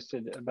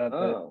posted about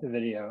the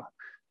video.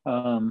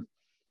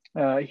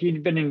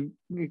 He'd been in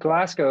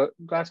Glasgow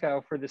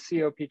for the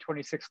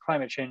COP26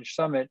 Climate Change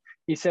Summit.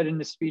 He said in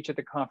his speech at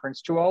the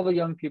conference, to all the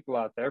young people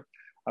out there,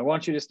 I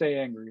want you to stay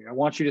angry. I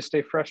want you to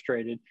stay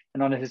frustrated.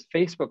 And on his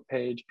Facebook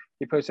page,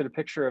 he posted a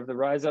picture of the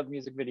Rise Up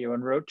music video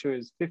and wrote to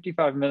his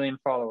 55 million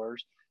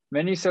followers,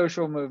 many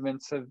social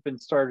movements have been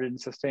started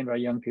and sustained by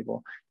young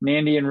people.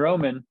 Nandy and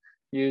Roman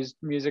used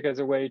music as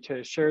a way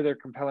to share their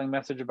compelling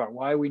message about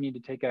why we need to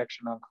take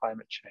action on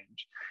climate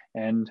change.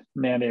 And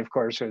Nandy, of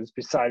course, was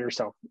beside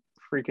herself,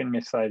 freaking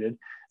excited,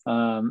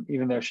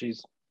 even though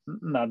she's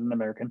not an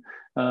American.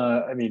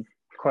 I mean,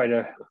 quite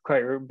a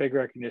big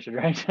recognition,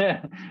 right?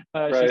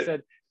 Right. She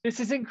said, "This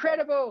is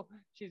incredible."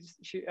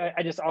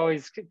 I just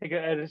always think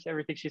of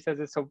everything she says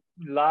is so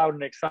loud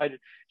and excited.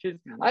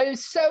 I am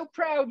so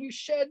proud you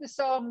shared the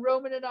song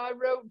Roman and I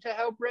wrote to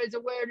help raise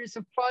awareness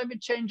of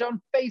climate change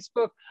on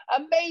Facebook.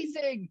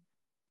 Amazing.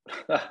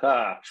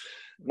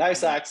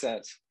 Nice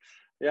accent.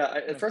 Yeah,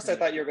 at first I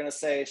thought you were going to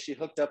say she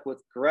hooked up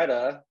with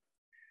Greta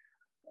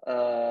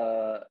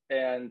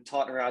and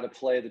taught her how to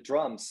play the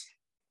drums.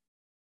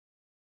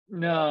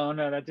 No,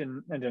 that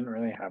didn't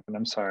really happen.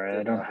 I'm sorry.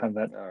 I don't have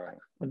that. All right.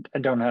 I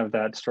don't have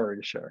that story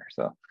to share.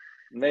 So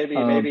maybe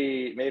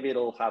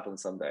it'll happen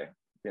someday.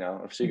 You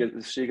know, if she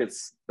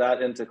gets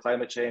that into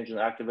climate change and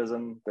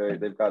activism,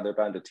 they're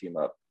bound to team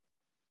up.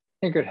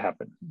 It could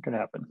happen. It could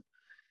happen.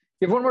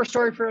 You have one more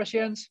story for us,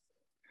 Jens?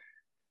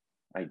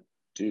 I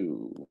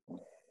do.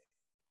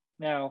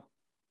 Now,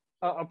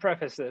 I'll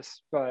preface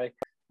this by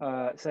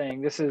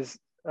saying this is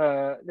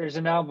there's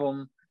an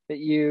album that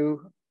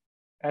you,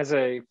 as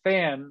a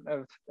fan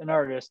of an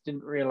artist,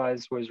 didn't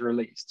realize was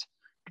released.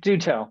 Do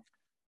tell.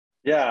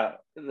 Yeah,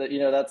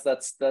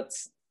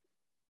 that's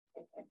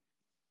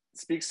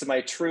speaks to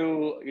my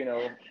true,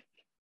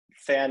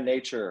 fan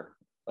nature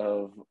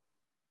of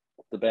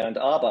the band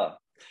ABBA,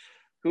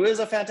 who is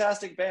a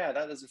fantastic band.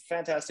 That is a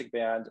fantastic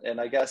band.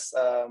 And I guess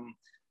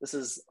this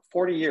is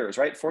 40 years,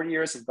 right? 40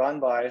 years have gone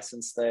by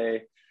since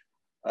they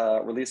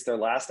released their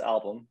last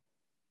album.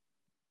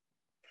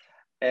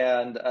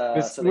 And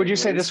would you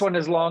say this one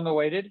is long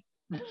awaited?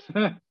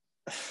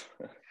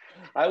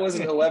 I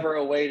wasn't ever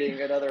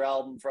awaiting another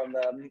album from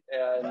them.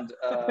 And,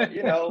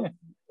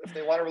 if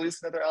they want to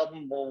release another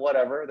album, well,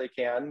 whatever, they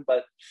can.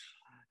 But,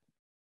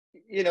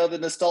 the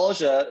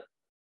nostalgia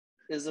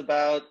is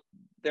about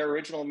their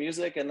original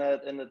music and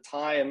the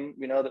time,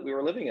 that we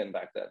were living in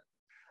back then.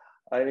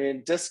 I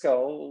mean,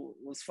 disco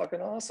was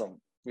fucking awesome,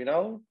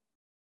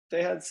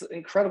 They had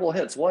incredible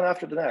hits, one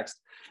after the next.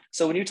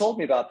 So when you told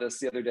me about this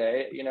the other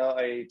day,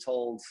 I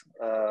told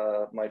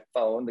my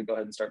phone to go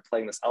ahead and start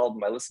playing this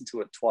album. I listened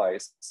to it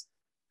twice.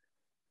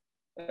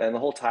 And the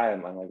whole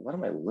time I'm like, what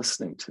am I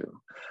listening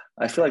to?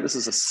 I feel like this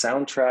is a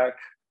soundtrack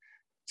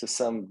to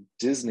some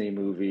Disney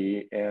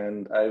movie.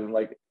 And I'm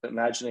like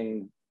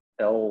imagining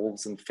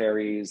elves and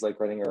fairies like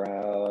running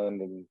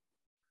around.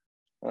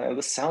 And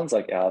this sounds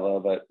like ABBA,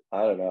 but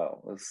I don't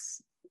know.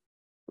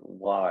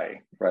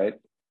 Why, right?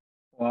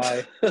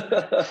 Why?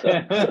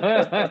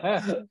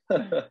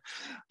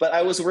 But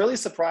I was really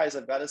surprised,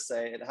 I've got to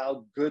say, at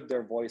how good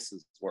their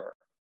voices were.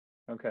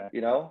 Okay.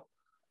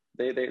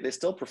 They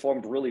still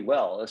performed really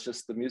well. It's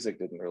just the music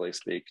didn't really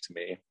speak to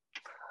me.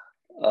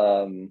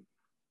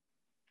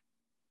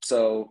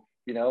 So,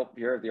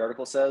 here the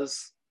article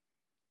says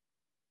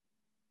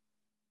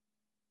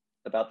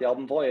about the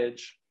album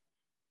Voyage,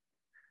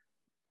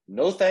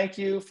 no thank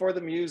you for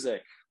the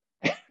music.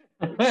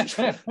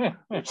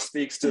 which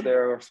speaks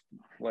to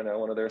one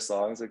of their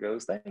songs. It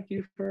goes, "Thank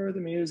you for the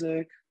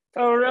music."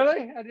 Oh,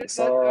 really? The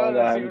song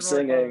I'm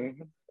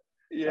singing.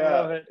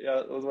 Yeah,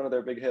 it was one of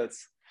their big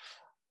hits.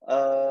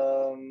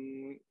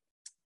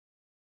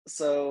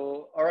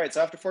 So, all right.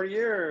 So after 40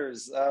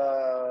 years,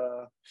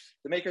 the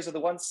makers of the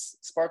once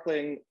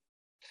sparkling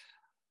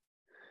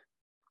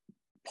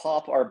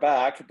pop are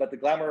back, but the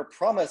glamour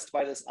promised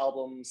by this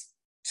album's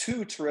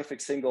two terrific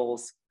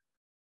singles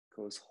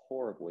goes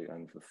horribly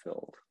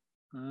unfulfilled.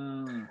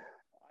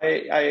 I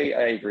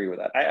agree with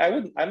that.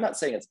 I'm not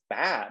saying it's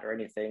bad or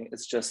anything.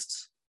 It's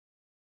just,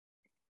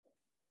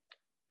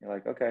 you're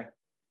like, okay.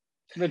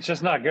 It's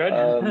just not good.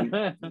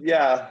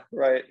 Yeah,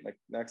 right. Like,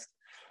 next.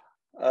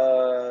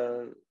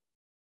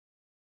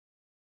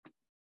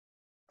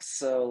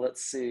 So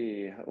let's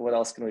see. What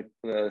else can we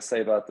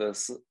say about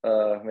this?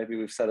 Maybe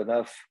we've said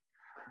enough.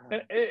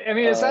 I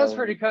mean, it sounds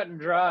pretty cut and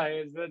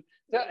dry.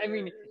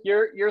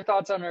 Your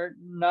thoughts on are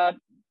not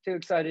too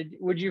excited.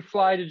 Would you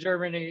fly to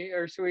Germany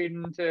or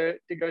Sweden to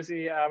go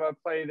see ABBA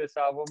play this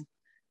album?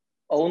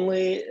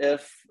 Only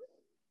if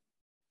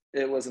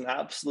it was an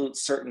absolute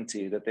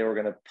certainty that they were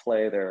going to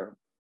play their,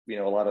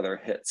 a lot of their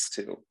hits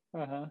too.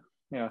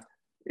 Yeah.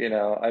 You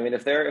know, I mean,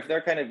 if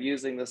they're kind of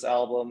using this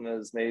album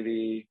as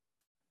maybe,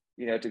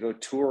 you know, to go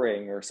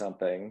touring or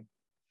something,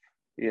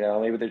 you know,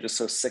 maybe they're just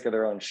so sick of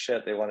their own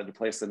shit they wanted to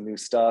play some new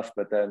stuff,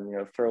 but then, you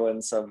know, throw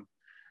in some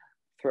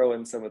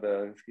of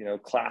the, you know,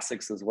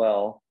 classics as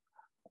well.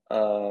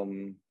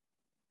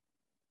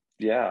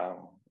 Yeah,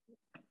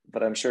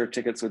 but I'm sure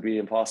tickets would be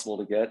impossible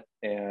to get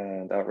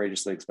and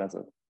outrageously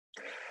expensive.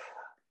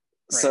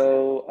 Right.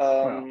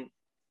 So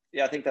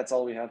yeah, I think that's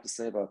all we have to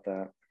say about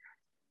that.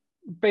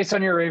 Based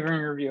on your raving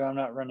review, I'm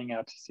not running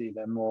out to see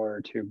them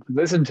or to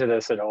listen to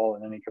this at all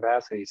in any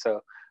capacity.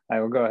 So I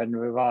will go ahead and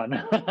move on.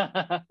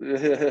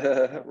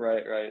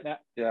 Right.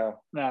 Yeah.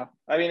 No.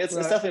 I mean, it's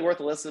definitely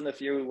worth a listen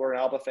if you were an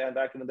Alba fan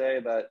back in the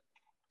day, but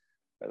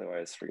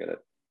otherwise, forget it.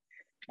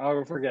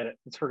 Oh, forget it.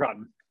 It's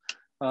forgotten.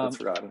 It's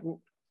forgotten.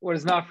 What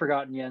is not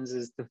forgotten, Jens,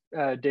 is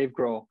the Dave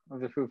Grohl of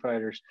the Foo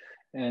Fighters,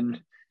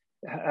 and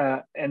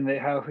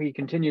how he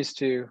continues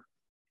to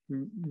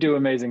do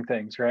amazing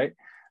things, right?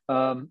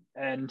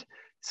 And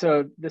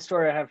so the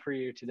story I have for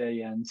you today,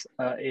 Jens,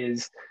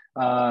 is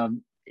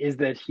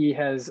that he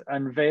has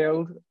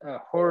unveiled a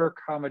horror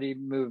comedy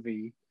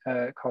movie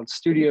called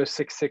Studio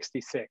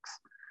 666,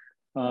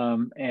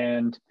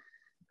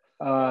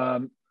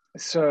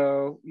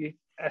 so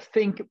I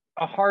think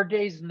A Hard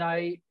Day's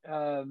Night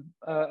of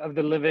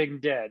the Living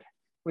Dead,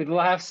 with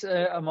laughs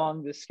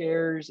among the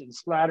scares and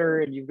splatter,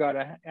 and you've got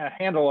a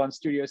handle on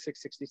Studio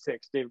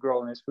 666. Dave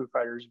Grohl and his Foo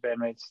Fighters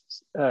bandmates,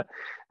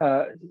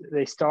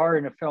 they star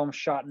in a film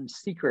shot in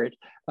secret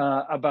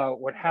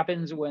about what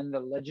happens when the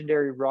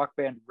legendary rock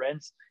band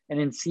rents an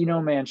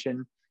Encino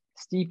mansion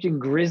steeped in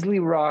grisly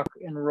rock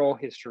and roll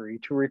history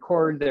to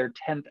record their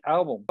 10th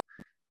album.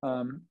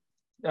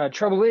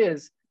 Trouble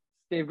is,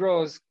 Dave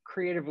Grohl is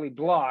creatively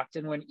blocked,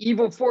 and when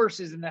evil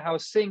forces in the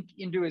house sink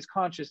into his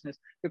consciousness,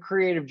 the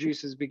creative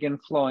juices begin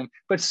flowing,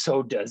 but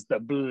so does the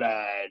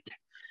blood.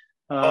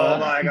 Oh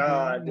my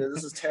God, dude,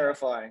 this is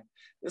terrifying.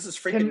 This is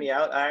freaking me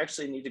out. I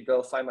actually need to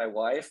go find my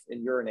wife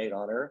and urinate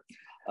on her.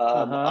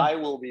 I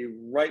will be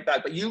right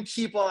back, but you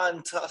keep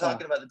on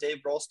talking about the Dave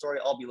Grohl story.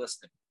 I'll be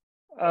listening.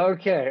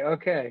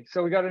 Okay.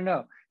 So we got to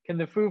know, can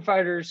the Foo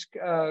Fighters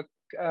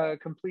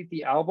complete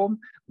the album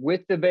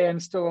with the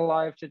band still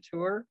alive to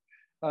tour?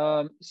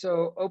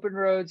 So Open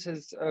Roads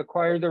has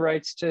acquired the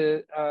rights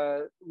to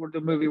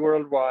the movie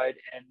worldwide,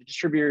 and the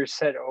distributor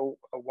set a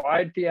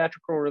wide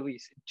theatrical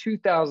release in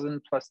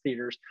 2,000 plus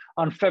theaters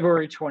on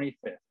February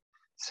 25th.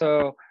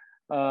 So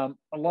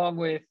along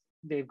with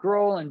Dave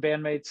Grohl and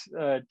bandmates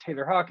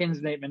Taylor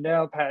Hawkins, Nate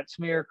Mendel, Pat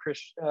Smear,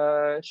 Chris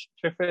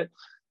Shiflett,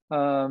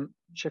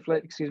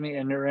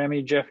 and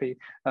Rami Jeffy,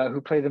 who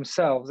play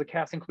themselves. The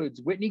cast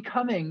includes Whitney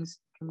Cummings,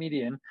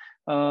 comedian,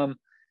 so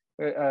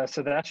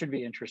that should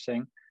be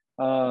interesting.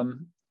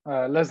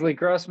 Leslie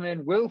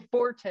Grossman, Will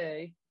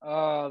Forte,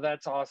 oh,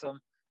 that's awesome,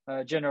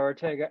 Jenna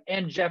Ortega,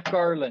 and Jeff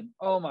Garlin.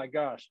 Oh my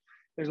gosh,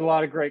 there's a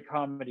lot of great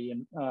comedy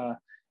in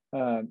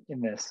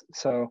this.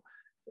 So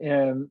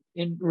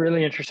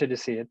really interested to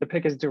see it. The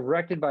pick is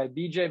directed by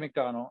BJ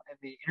McDonnell, and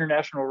the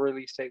international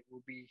release date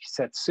will be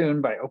set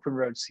soon by Open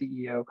Road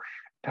CEO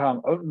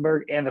Tom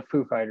Otenberg and the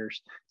Foo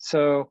Fighters.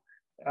 So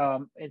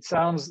it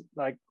sounds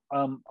like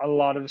a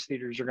lot of the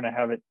theaters are going to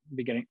have it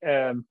beginning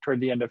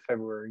toward the end of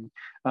February.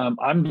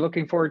 I'm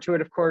looking forward to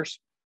it, of course.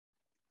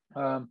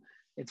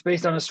 It's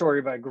based on a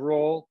story by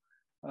Grohl,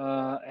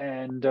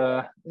 and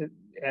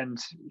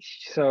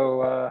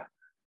so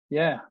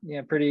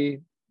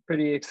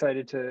pretty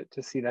excited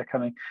to see that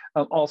coming.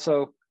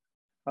 Also,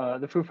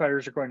 the Foo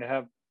Fighters are going to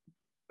have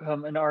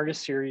an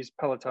artist series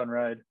Peloton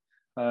ride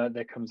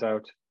that comes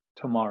out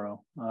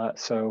tomorrow.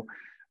 So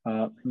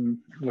I'm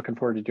looking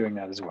forward to doing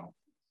that as well.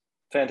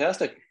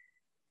 Fantastic.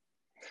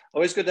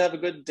 Always good to have a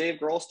good Dave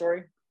Grohl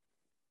story.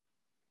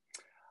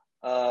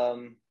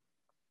 One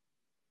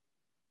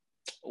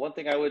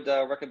thing I would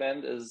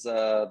recommend is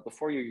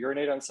before you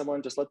urinate on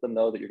someone, just let them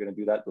know that you're going to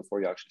do that before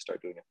you actually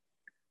start doing it.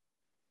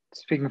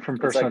 Speaking from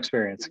personal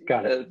experience.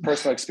 Got it.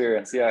 Personal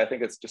experience. Yeah, I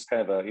think it's just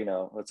kind of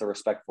it's a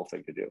respectful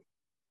thing to do.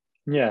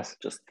 Yes.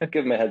 Just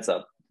give them a heads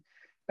up.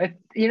 I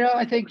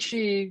think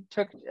she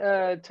took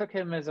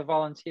him as a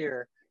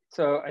volunteer.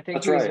 So I think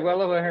That's he was right.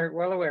 well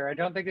aware. I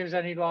don't think there's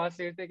any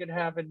lawsuit that could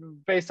happen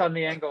based on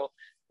the angle.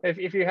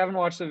 If you haven't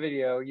watched the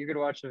video, you could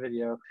watch the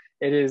video.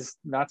 It is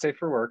not safe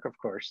for work, of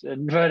course.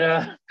 But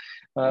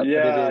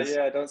it is.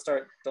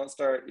 Don't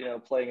start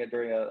playing it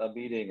during a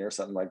meeting or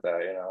something like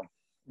that.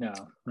 No.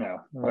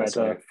 That's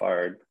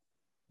fired.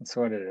 That's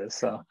what it is.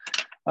 So,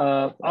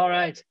 all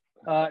right.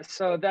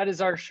 So that is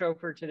our show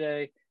for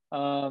today.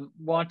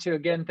 Want to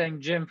again thank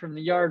Jim from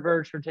the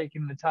Yardbirds for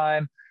taking the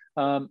time.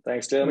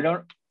 Thanks, Jim.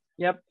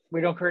 We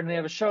don't currently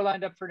have a show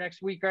lined up for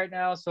next week right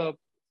now, so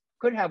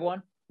could have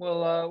one.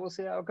 We'll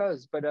see how it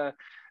goes. But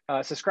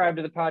subscribe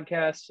to the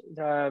podcast.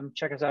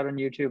 Check us out on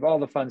YouTube. All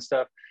the fun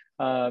stuff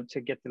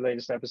to get the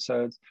latest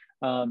episodes.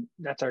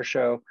 That's our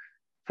show.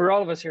 For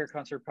all of us here at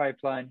Concert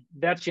Pipeline,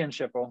 that's Jen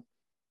Schipple.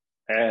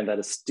 And that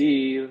is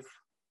Steve,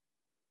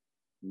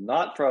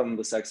 not from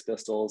the Sex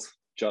Pistols,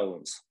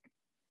 Jones.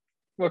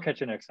 We'll catch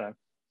you next time.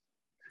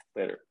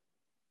 Later.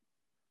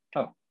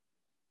 Oh,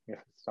 I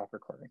guess it's stop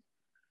recording.